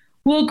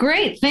 Well,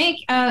 great.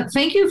 Thank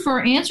you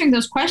for answering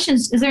those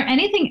questions. Is there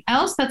anything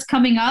else that's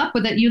coming up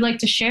or that you'd like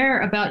to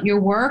share about your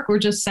work or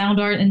just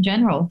sound art in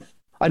general?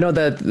 I know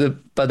that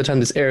by the time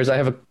this airs,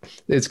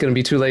 it's going to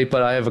be too late,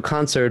 but I have a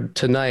concert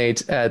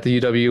tonight at the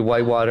UW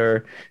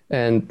Whitewater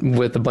and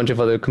with a bunch of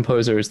other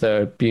composers that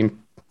are being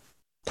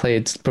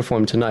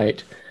performed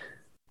tonight.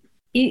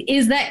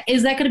 Is that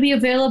going to be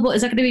available?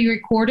 Is that going to be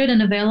recorded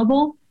and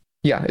available?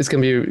 Yeah, it's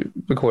going to be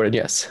recorded,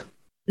 yes.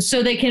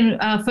 So they can,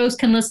 folks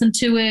can listen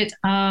to it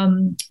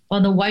on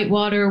the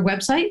Whitewater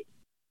website?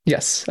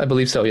 Yes, I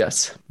believe so,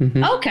 yes.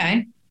 Mm-hmm.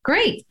 Okay,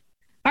 great.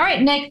 All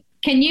right, Nick,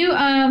 can you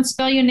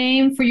spell your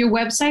name for your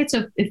website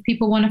so if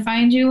people want to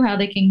find you, how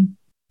they can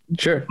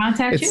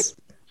contact you? It's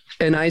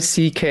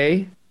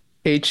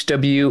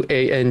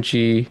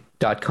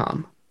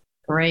NICKHWANG.com.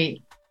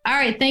 Great. All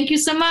right, thank you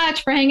so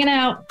much for hanging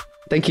out.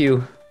 Thank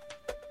you.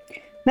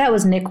 That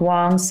was Nick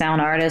Wong, sound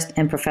artist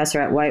and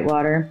professor at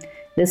Whitewater.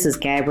 This is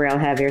Gabrielle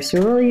Javier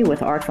Cerulli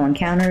with Artful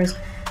Encounters.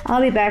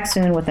 I'll be back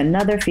soon with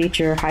another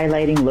feature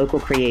highlighting local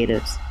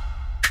creatives.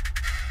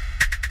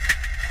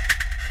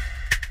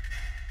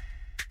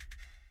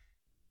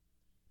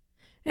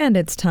 And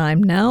it's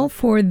time now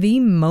for the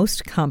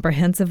most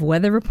comprehensive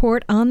weather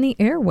report on the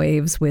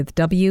airwaves with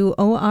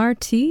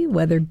WORT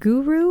weather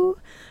guru,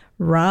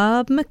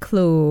 Rob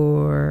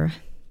McClure.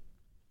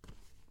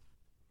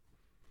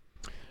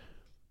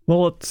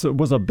 Well, it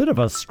was a bit of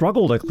a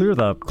struggle to clear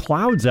the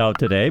clouds out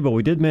today, but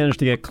we did manage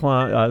to get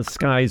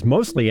skies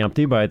mostly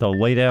empty by the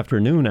late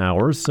afternoon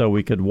hours, so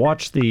we could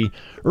watch the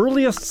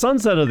earliest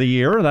sunset of the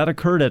year. That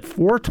occurred at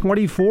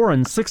 4:24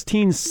 and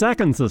 16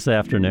 seconds this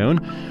afternoon.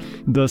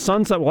 The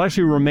sunset will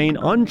actually remain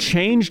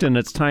unchanged in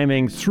its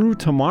timing through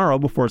tomorrow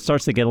before it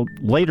starts to get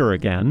later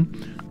again.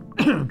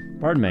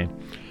 Pardon me.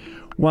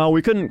 While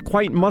we couldn't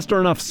quite muster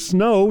enough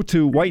snow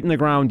to whiten the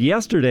ground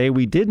yesterday,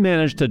 we did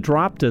manage to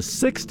drop to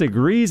 6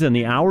 degrees in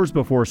the hours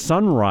before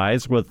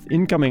sunrise, with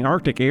incoming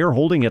Arctic air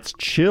holding its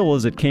chill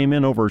as it came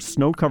in over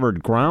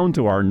snow-covered ground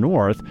to our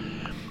north.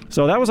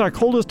 So that was our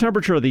coldest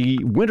temperature of the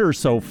winter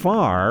so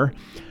far,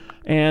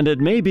 and it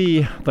may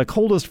be the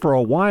coldest for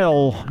a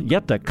while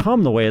yet to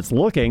come the way it's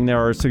looking. There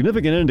are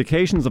significant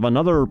indications of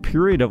another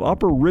period of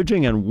upper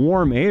ridging and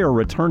warm air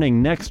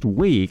returning next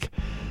week.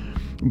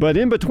 But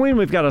in between,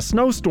 we've got a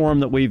snowstorm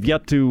that we've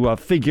yet to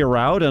figure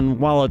out, and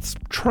while its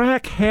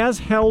track has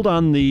held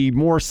on the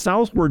more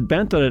southward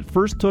bent that it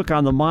first took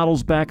on the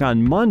models back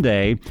on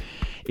Monday,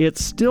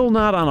 it's still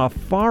not on a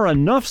far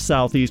enough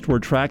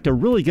southeastward track to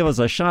really give us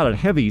a shot at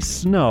heavy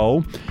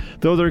snow,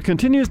 though there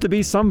continues to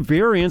be some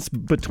variance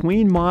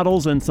between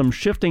models and some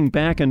shifting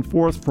back and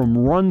forth from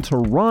run to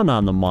run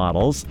on the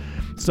models.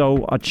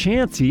 So a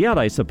chance yet,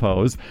 I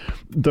suppose.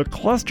 The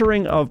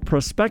clustering of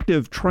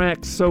prospective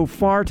tracks so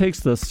far takes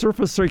the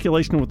surface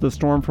circulation with the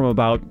storm from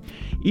about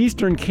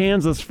eastern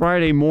Kansas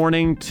Friday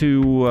morning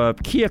to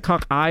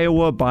Keokuk,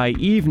 Iowa by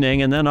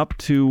evening, and then up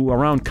to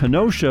around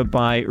Kenosha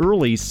by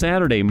early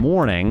Saturday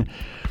morning.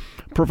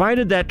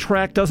 Provided that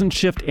track doesn't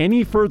shift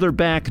any further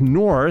back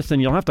north, and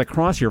you'll have to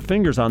cross your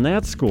fingers on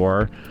that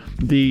score,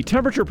 the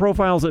temperature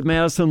profiles at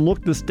Madison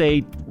look to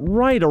stay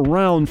right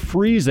around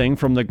freezing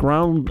from the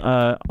ground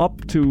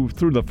up to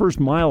through the first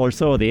mile or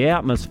so of the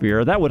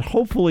atmosphere. That would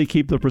hopefully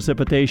keep the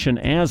precipitation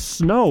as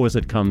snow as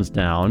it comes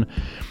down,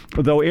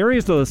 though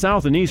areas to the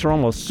south and east are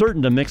almost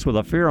certain to mix with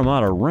a fair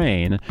amount of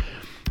rain.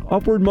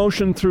 Upward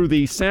motion through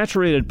the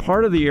saturated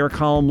part of the air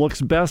column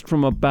looks best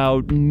from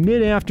about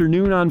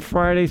mid-afternoon on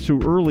Friday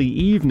through early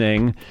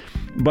evening,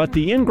 but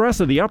the ingress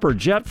of the upper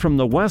jet from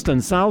the west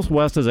and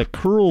southwest as it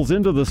curls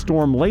into the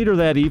storm later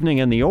that evening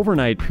and the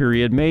overnight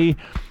period may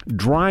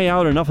dry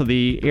out enough of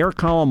the air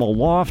column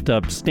aloft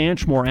to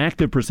stanch more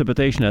active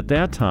precipitation at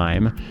that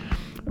time.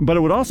 But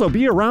it would also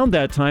be around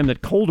that time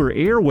that colder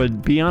air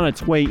would be on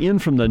its way in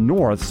from the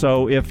north,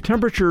 so if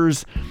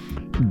temperatures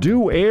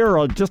do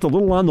err just a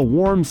little on the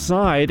warm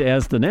side,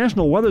 as the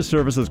National Weather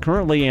Service is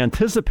currently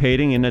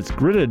anticipating in its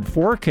gridded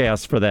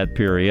forecast for that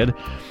period,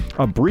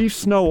 a brief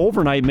snow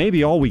overnight may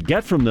be all we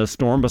get from this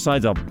storm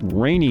besides a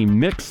rainy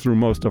mix through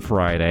most of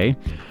Friday.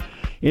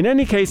 In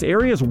any case,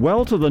 areas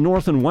well to the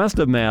north and west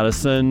of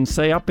Madison,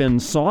 say up in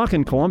Sauk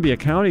and Columbia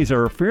counties,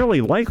 are fairly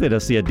likely to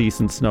see a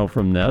decent snow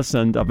from this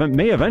and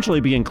may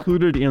eventually be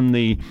included in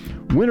the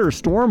winter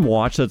storm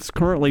watch that's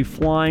currently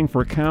flying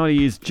for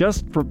counties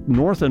just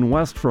north and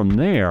west from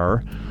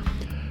there.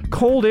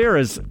 Cold air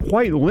is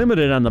quite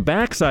limited on the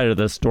backside of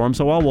this storm,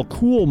 so while we'll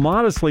cool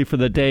modestly for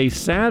the day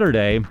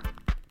Saturday,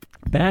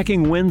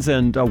 backing winds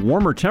and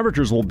warmer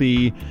temperatures will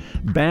be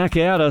back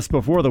at us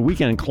before the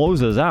weekend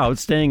closes out,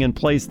 staying in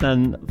place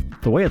then,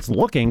 the way it's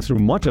looking, through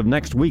much of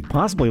next week,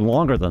 possibly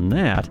longer than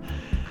that.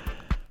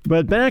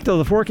 But back to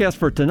the forecast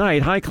for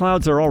tonight, high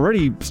clouds are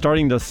already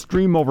starting to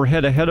stream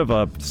overhead ahead of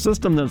a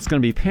system that's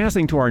going to be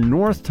passing to our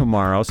north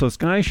tomorrow, so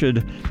skies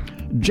should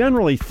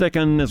generally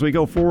thicken as we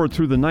go forward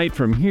through the night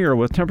from here,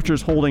 with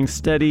temperatures holding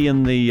steady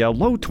in the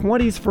low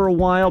 20s for a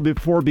while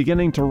before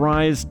beginning to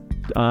rise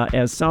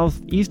as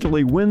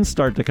southeasterly winds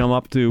start to come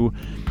up to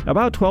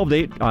about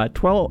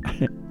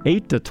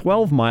 8 to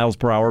 12 miles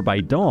per hour by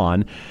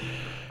dawn.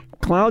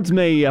 Clouds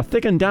may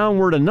thicken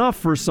downward enough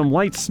for some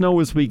light snow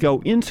as we go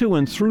into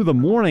and through the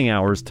morning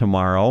hours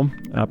tomorrow.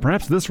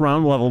 Perhaps this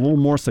round will have a little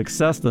more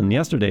success than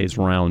yesterday's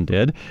round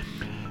did.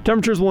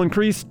 Temperatures will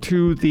increase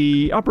to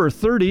the upper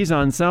 30s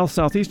on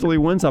south-southeasterly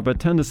winds up at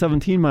 10 to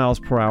 17 miles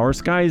per hour.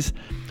 Skies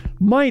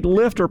might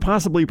lift or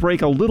possibly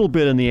break a little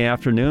bit in the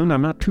afternoon.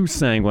 I'm not too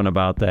sanguine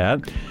about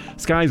that.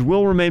 Skies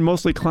will remain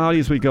mostly cloudy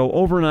as we go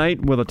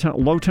overnight with a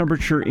low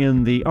temperature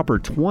in the upper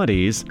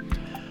 20s.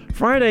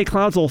 Friday,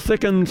 clouds will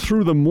thicken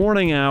through the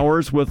morning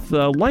hours with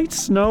light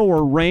snow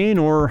or rain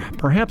or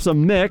perhaps a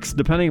mix,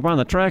 depending upon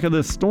the track of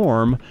this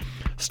storm,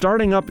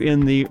 starting up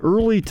in the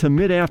early to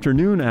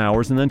mid-afternoon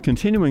hours and then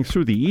continuing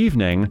through the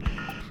evening.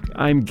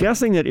 I'm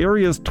guessing that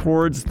areas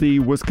towards the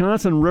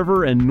Wisconsin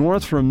River and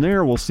north from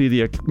there will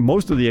see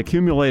most of the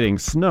accumulating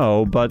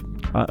snow, but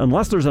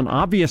unless there's an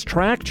obvious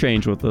track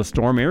change with the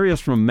storm, areas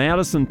from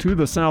Madison to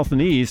the south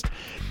and east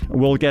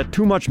will get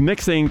too much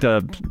mixing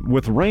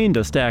with rain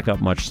to stack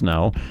up much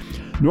snow.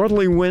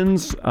 Northerly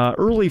winds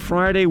early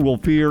Friday will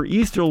veer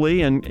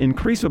easterly and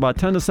increase about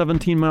 10 to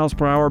 17 miles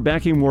per hour,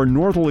 backing more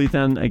northerly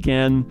then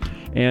again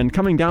and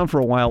coming down for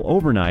a while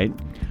overnight.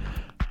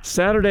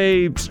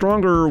 Saturday,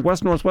 stronger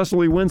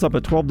west-northwesterly winds up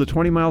at 12 to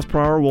 20 miles per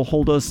hour will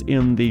hold us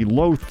in the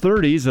low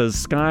 30s as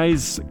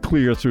skies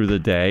clear through the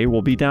day.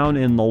 We'll be down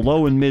in the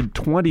low and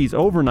mid-20s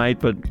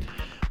overnight, but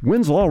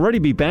winds will already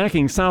be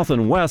backing south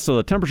and west, so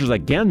the temperatures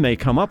again may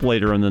come up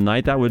later in the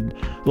night.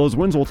 Those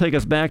winds will take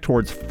us back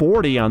towards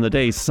 40 on the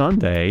day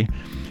Sunday.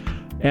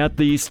 At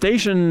the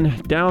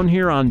station down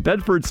here on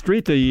Bedford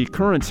Street, the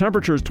current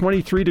temperature is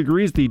 23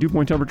 degrees. The dew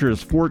point temperature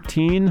is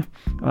 14.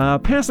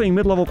 Passing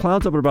mid-level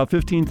clouds up at about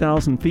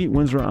 15,000 feet.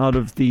 Winds are out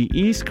of the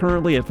east,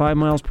 currently at 5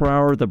 miles per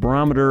hour. The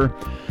barometer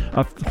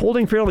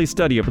holding fairly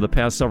steady over the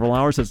past several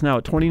hours. It's now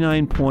at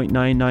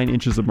 29.99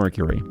 inches of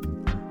mercury.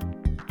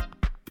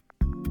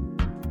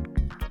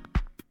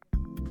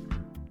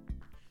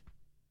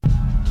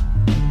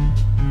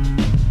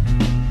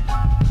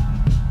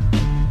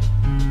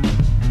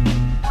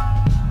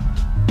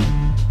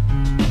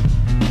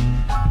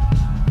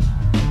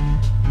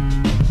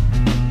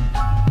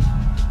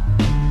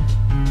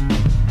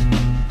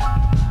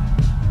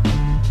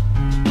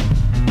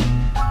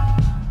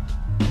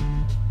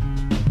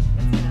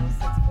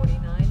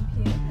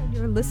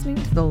 Listening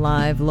to the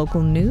live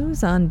local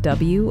news on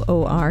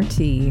WORT.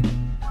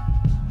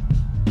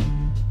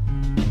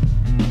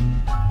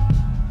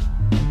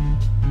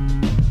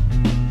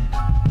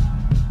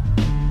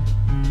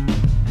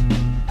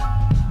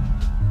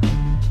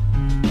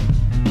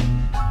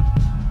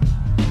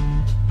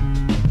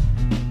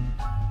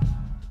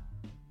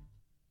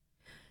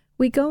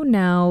 We go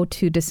now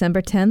to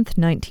December 10th,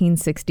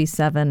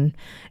 1967,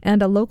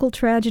 and a local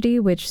tragedy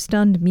which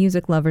stunned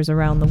music lovers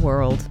around the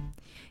world.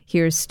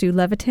 Here's Stu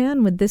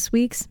Levitan with this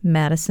week's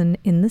Madison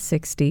in the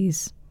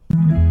 60s.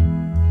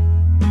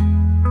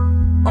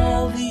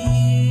 All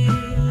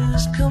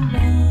these come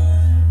on.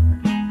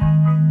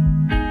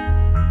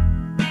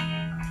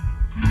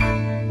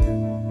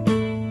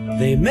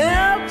 They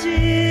melt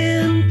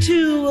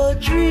into a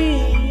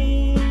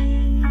dream.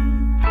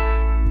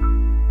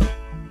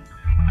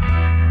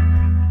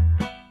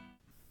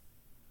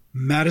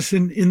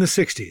 Madison in the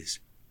 60s,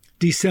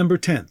 December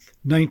 10th,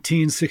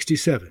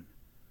 1967.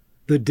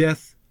 The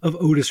death of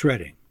Otis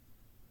Redding.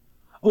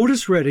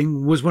 Otis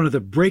Redding was one of the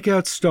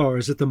breakout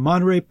stars at the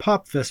Monterey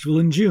Pop Festival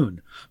in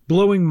June,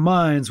 blowing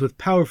minds with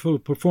powerful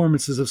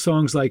performances of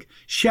songs like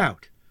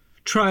Shout,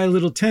 Try a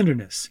Little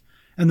Tenderness,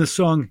 and the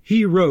song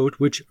he wrote,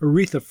 which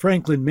Aretha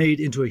Franklin made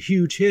into a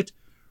huge hit,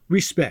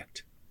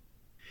 Respect.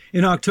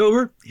 In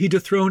October, he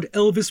dethroned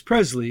Elvis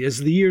Presley as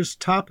the year's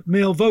top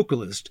male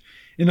vocalist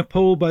in a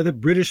poll by the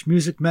British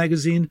music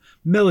magazine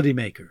Melody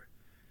Maker.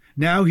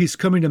 Now he's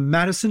coming to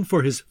Madison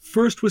for his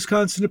first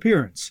Wisconsin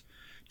appearance.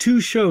 2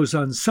 shows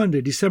on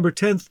Sunday, December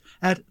 10th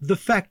at The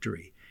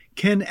Factory,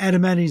 Ken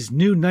Adamany's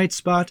new night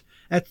spot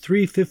at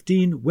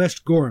 315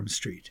 West Gorham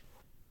Street.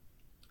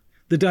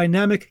 The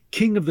dynamic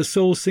King of the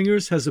Soul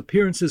Singers has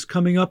appearances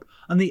coming up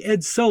on the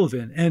Ed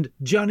Sullivan and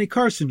Johnny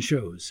Carson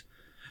shows.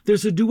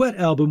 There's a duet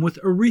album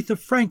with Aretha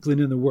Franklin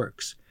in the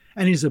works,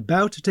 and he's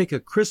about to take a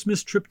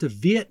Christmas trip to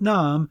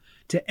Vietnam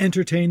to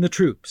entertain the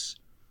troops.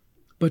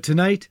 But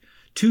tonight,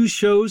 2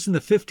 shows in the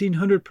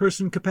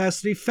 1,500-person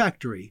capacity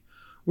Factory,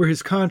 where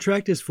his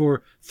contract is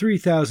for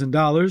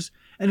 $3,000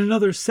 and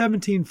another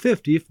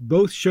 $1,750 if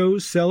both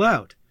shows sell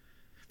out.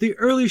 The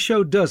early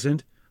show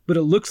doesn't, but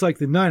it looks like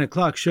the 9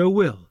 o'clock show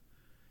will.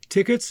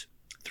 Tickets,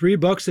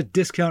 $3 at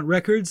Discount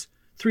Records,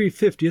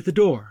 $3.50 at the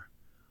door.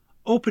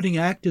 Opening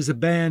act is a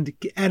band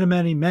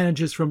Adamany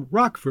manages from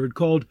Rockford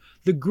called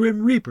the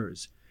Grim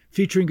Reapers,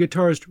 featuring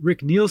guitarist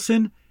Rick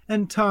Nielsen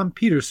and Tom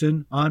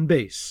Peterson on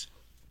bass.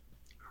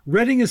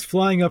 Redding is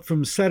flying up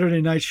from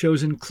Saturday night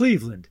shows in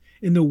Cleveland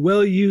in the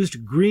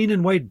well-used green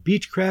and white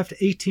Beechcraft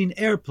 18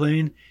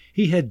 airplane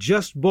he had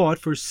just bought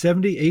for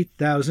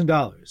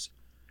 $78,000.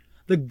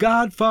 The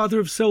godfather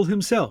of soul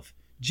himself,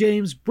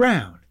 James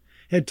Brown,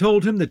 had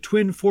told him the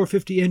twin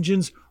 450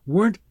 engines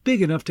weren't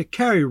big enough to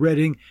carry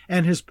Redding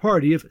and his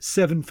party of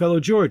 7 fellow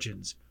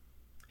Georgians.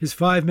 his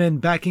 5-man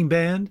backing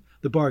band,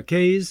 the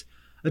Bar-Kays,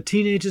 a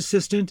teenage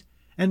assistant,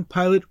 and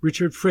pilot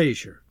Richard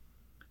Frazier.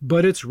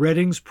 But it's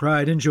Redding's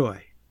pride and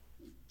joy.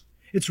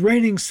 It's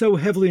raining so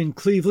heavily in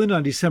Cleveland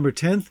on December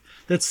 10th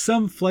that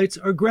some flights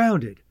are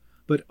grounded,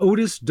 but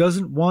Otis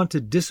doesn't want to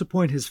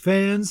disappoint his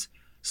fans,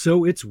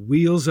 so it's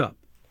wheels up.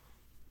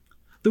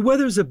 The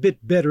weather's a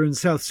bit better in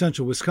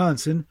south-central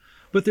Wisconsin,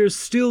 but there's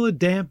still a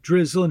damp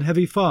drizzle and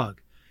heavy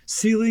fog,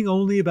 ceiling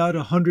only about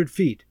 100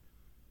 feet.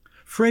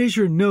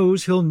 Frazier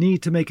knows he'll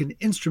need to make an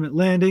instrument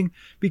landing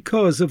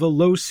because of a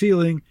low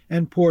ceiling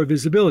and poor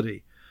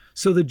visibility,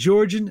 so the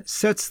Georgian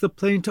sets the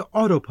plane to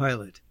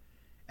autopilot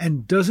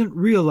and doesn't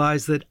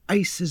realize that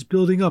ice is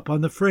building up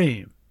on the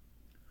frame.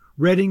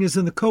 Redding is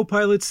in the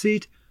co-pilot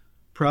seat,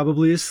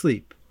 probably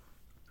asleep.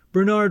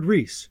 Bernard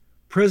Reese,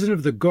 president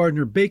of the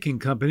Gardner Baking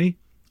Company,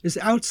 is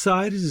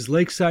outside at his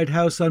lakeside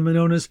house on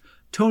Monona's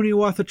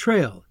Toniwatha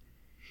Trail.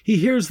 He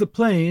hears the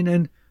plane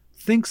and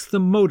thinks the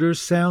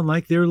motors sound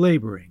like they're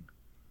laboring.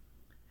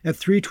 At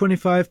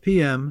 3:25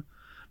 p.m.,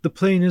 the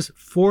plane is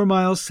 4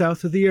 miles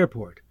south of the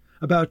airport,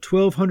 about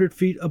 1,200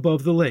 feet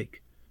above the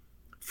lake.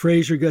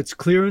 Frazier gets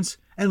clearance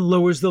and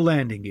lowers the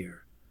landing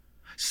gear.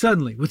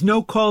 Suddenly, with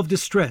no call of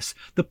distress,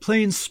 the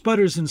plane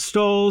sputters and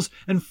stalls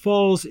and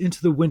falls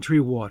into the wintry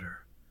water.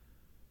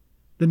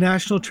 The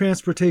National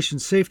Transportation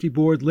Safety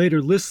Board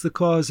later lists the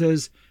cause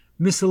as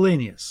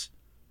miscellaneous,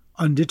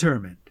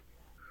 undetermined.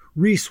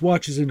 Reese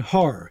watches in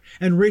horror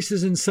and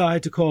races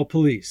inside to call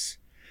police.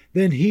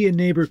 Then he and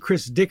neighbor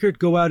Chris Dickert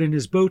go out in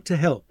his boat to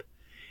help.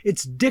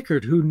 It's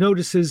Dickert who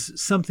notices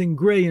something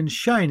gray and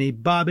shiny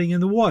bobbing in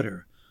the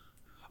water.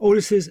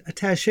 Otis's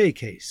attaché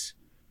case.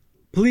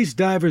 Police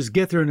divers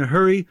get there in a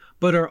hurry,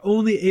 but are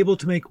only able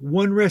to make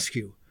one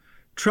rescue,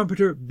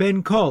 trumpeter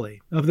Ben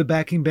Cawley of the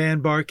backing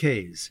band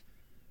Bar-Kays.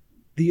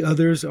 The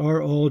others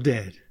are all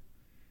dead.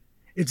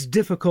 It's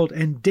difficult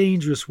and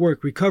dangerous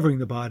work recovering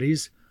the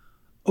bodies.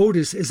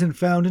 Otis isn't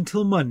found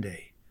until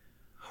Monday.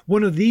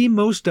 One of the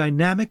most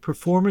dynamic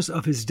performers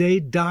of his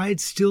day died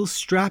still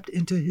strapped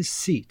into his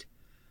seat.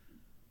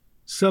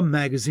 Some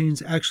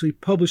magazines actually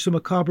published a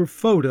macabre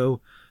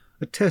photo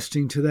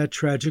attesting to that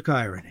tragic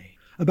irony.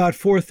 About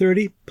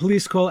 4:30,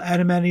 police call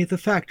Adamany at the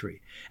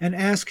factory and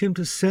ask him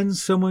to send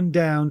someone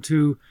down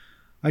to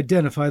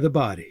identify the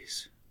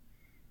bodies.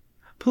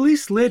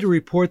 Police later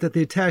report that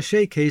the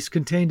attaché case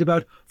contained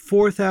about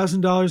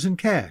 $4,000 in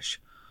cash,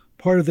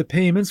 part of the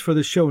payments for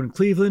the show in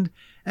Cleveland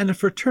and a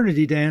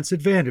fraternity dance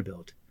at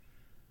Vanderbilt.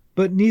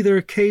 But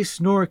neither case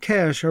nor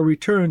cash are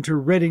returned to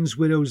Redding's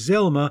widow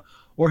Zelma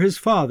or his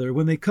father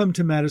when they come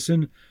to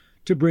Madison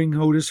to bring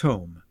Otis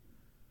home.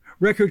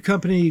 Record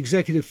company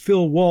executive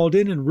Phil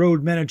Walden and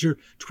road manager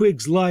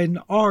Twiggs Lydon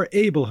are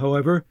able,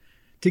 however,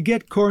 to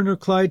get coroner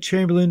Clyde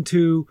Chamberlain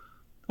to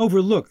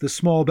overlook the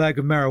small bag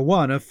of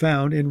marijuana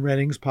found in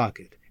Redding's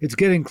pocket. It's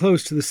getting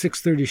close to the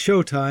 6:30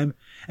 showtime,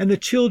 and the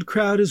chilled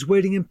crowd is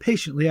waiting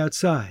impatiently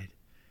outside.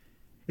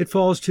 It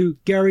falls to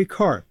Gary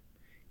Karp,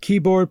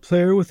 keyboard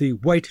player with the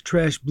White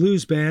Trash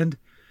Blues Band,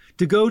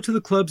 to go to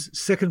the club's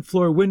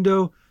second-floor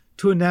window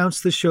to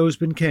announce the show's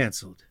been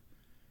canceled.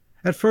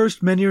 At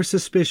first, many are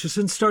suspicious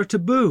and start to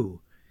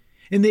boo.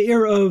 In the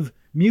era of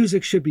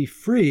music should be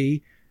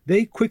free,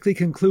 they quickly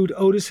conclude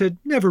Otis had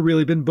never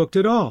really been booked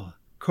at all.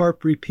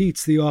 Karp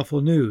repeats the awful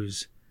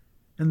news,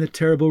 and the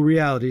terrible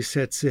reality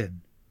sets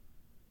in.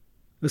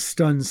 A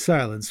stunned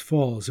silence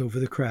falls over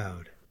the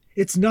crowd.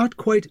 It's not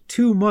quite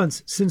 2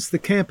 months since the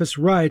campus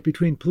riot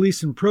between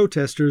police and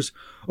protesters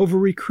over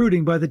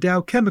recruiting by the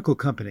Dow Chemical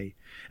Company,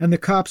 and the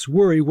cops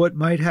worry what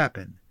might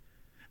happen.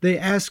 They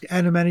ask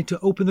Adamany to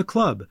open the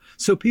club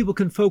so people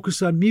can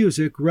focus on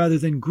music rather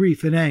than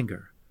grief and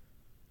anger.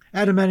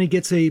 Adamany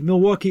gets a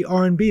Milwaukee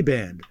R&B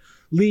band,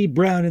 Lee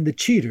Brown and the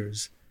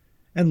Cheaters,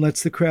 and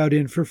lets the crowd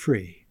in for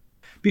free.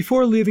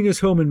 Before leaving his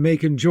home in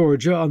Macon,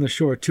 Georgia on the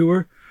shore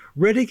tour,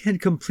 Redding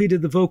had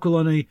completed the vocal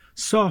on a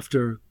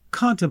softer,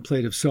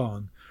 contemplative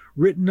song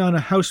written on a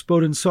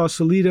houseboat in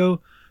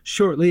Sausalito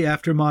shortly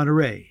after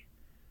Monterey.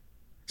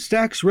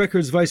 Stax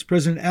Records Vice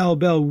President Al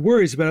Bell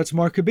worries about its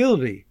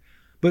marketability,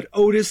 but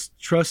Otis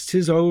trusts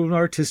his own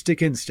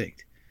artistic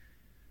instinct.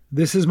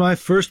 "This is my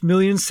first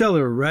million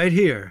seller right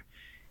here,"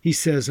 he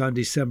says on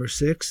December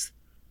 6th.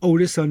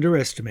 Otis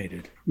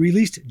Underestimated.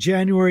 Released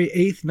January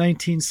 8,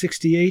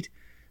 1968,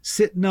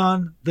 Sittin'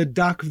 on the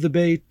Dock of the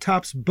Bay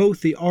tops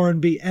both the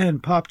R&B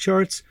and pop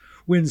charts,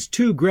 wins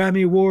 2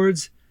 Grammy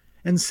Awards,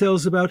 and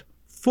sells about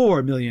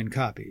 4 million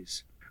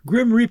copies.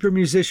 Grim Reaper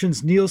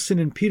musicians Nielsen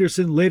and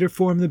Peterson later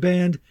formed the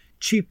band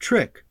Cheap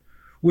Trick,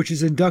 which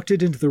is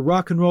inducted into the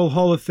Rock and Roll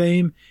Hall of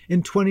Fame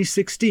in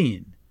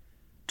 2016,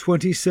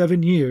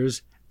 27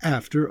 years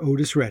after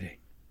Otis Redding.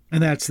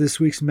 And that's this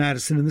week's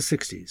Madison in the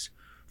 60s.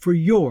 For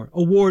your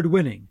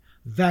award-winning,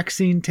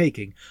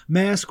 vaccine-taking,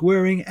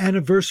 mask-wearing,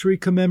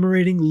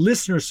 anniversary-commemorating,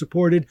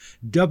 listener-supported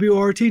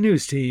WRT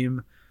News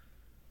Team,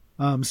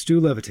 I'm Stu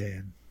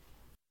Levitan.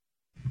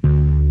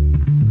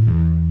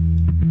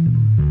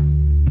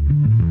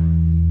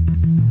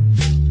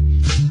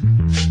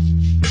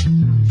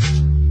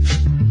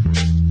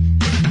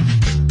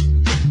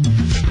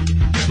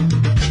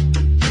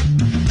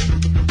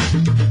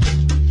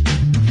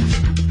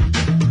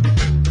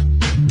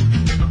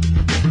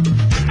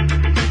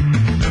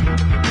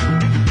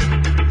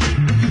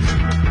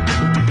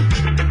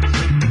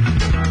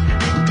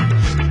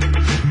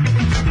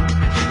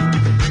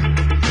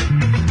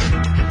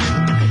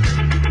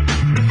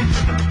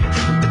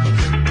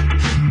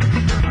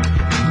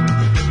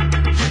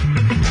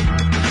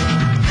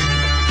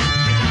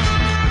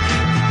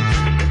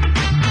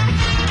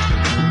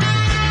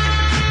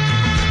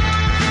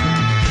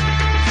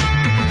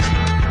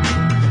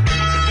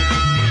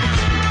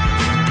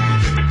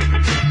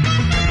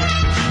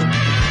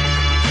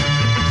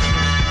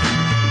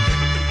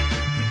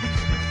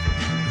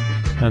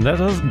 And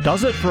that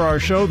does it for our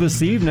show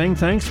this evening.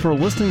 Thanks for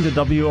listening to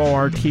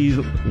WORT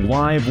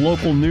Live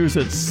Local News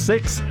at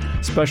 6.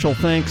 Special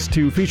thanks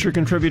to feature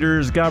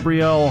contributors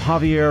Gabrielle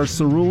Javier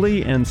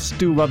Cerulli and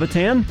Stu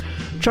Levitan.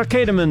 Chuck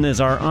Kademan is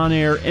our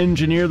on-air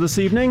engineer this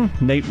evening.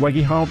 Nate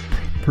Wegehout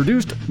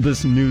produced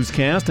this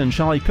newscast, and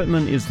Shelley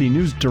Pittman is the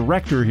news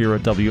director here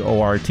at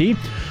WORT.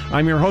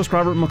 I'm your host,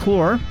 Robert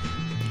McClure.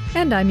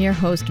 And I'm your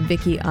host,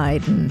 Vicki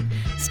Iden.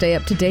 Stay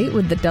up to date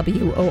with the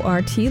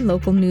WORT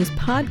Local News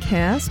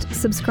Podcast.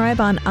 Subscribe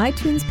on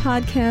iTunes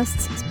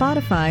Podcasts,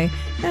 Spotify,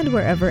 and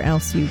wherever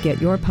else you get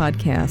your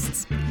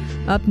podcasts.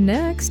 Up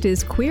next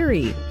is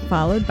Query,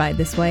 followed by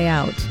This Way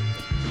Out.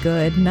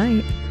 Good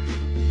night.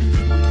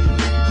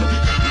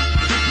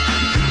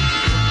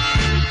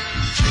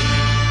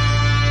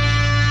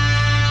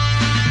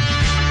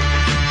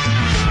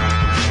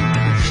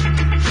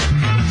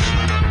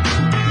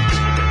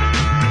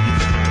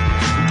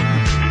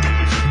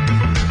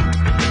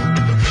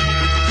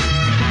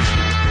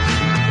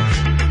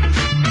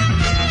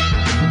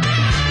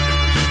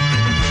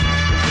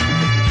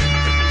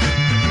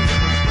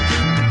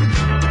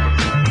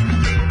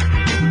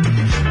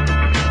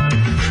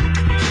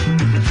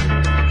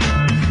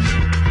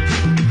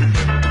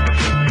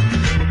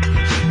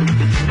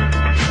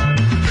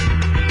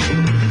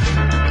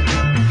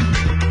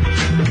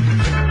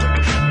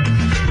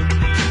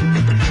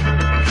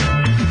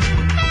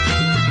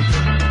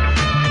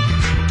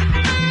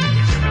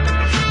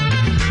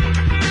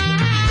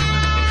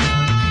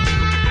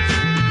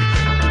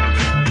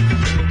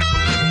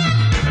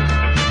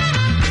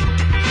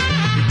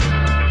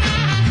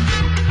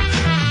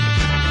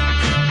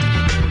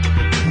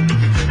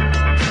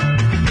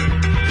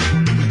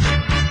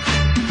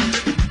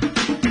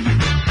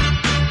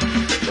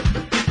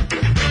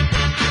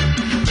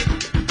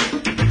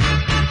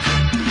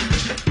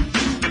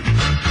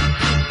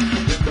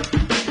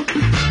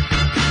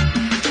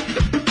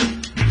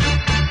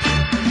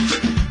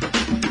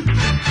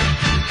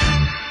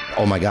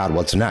 Oh my God,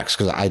 what's next?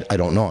 Because I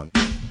don't know.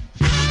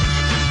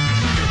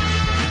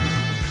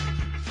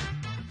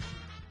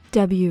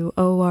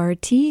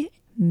 WORT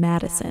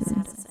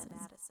Madison.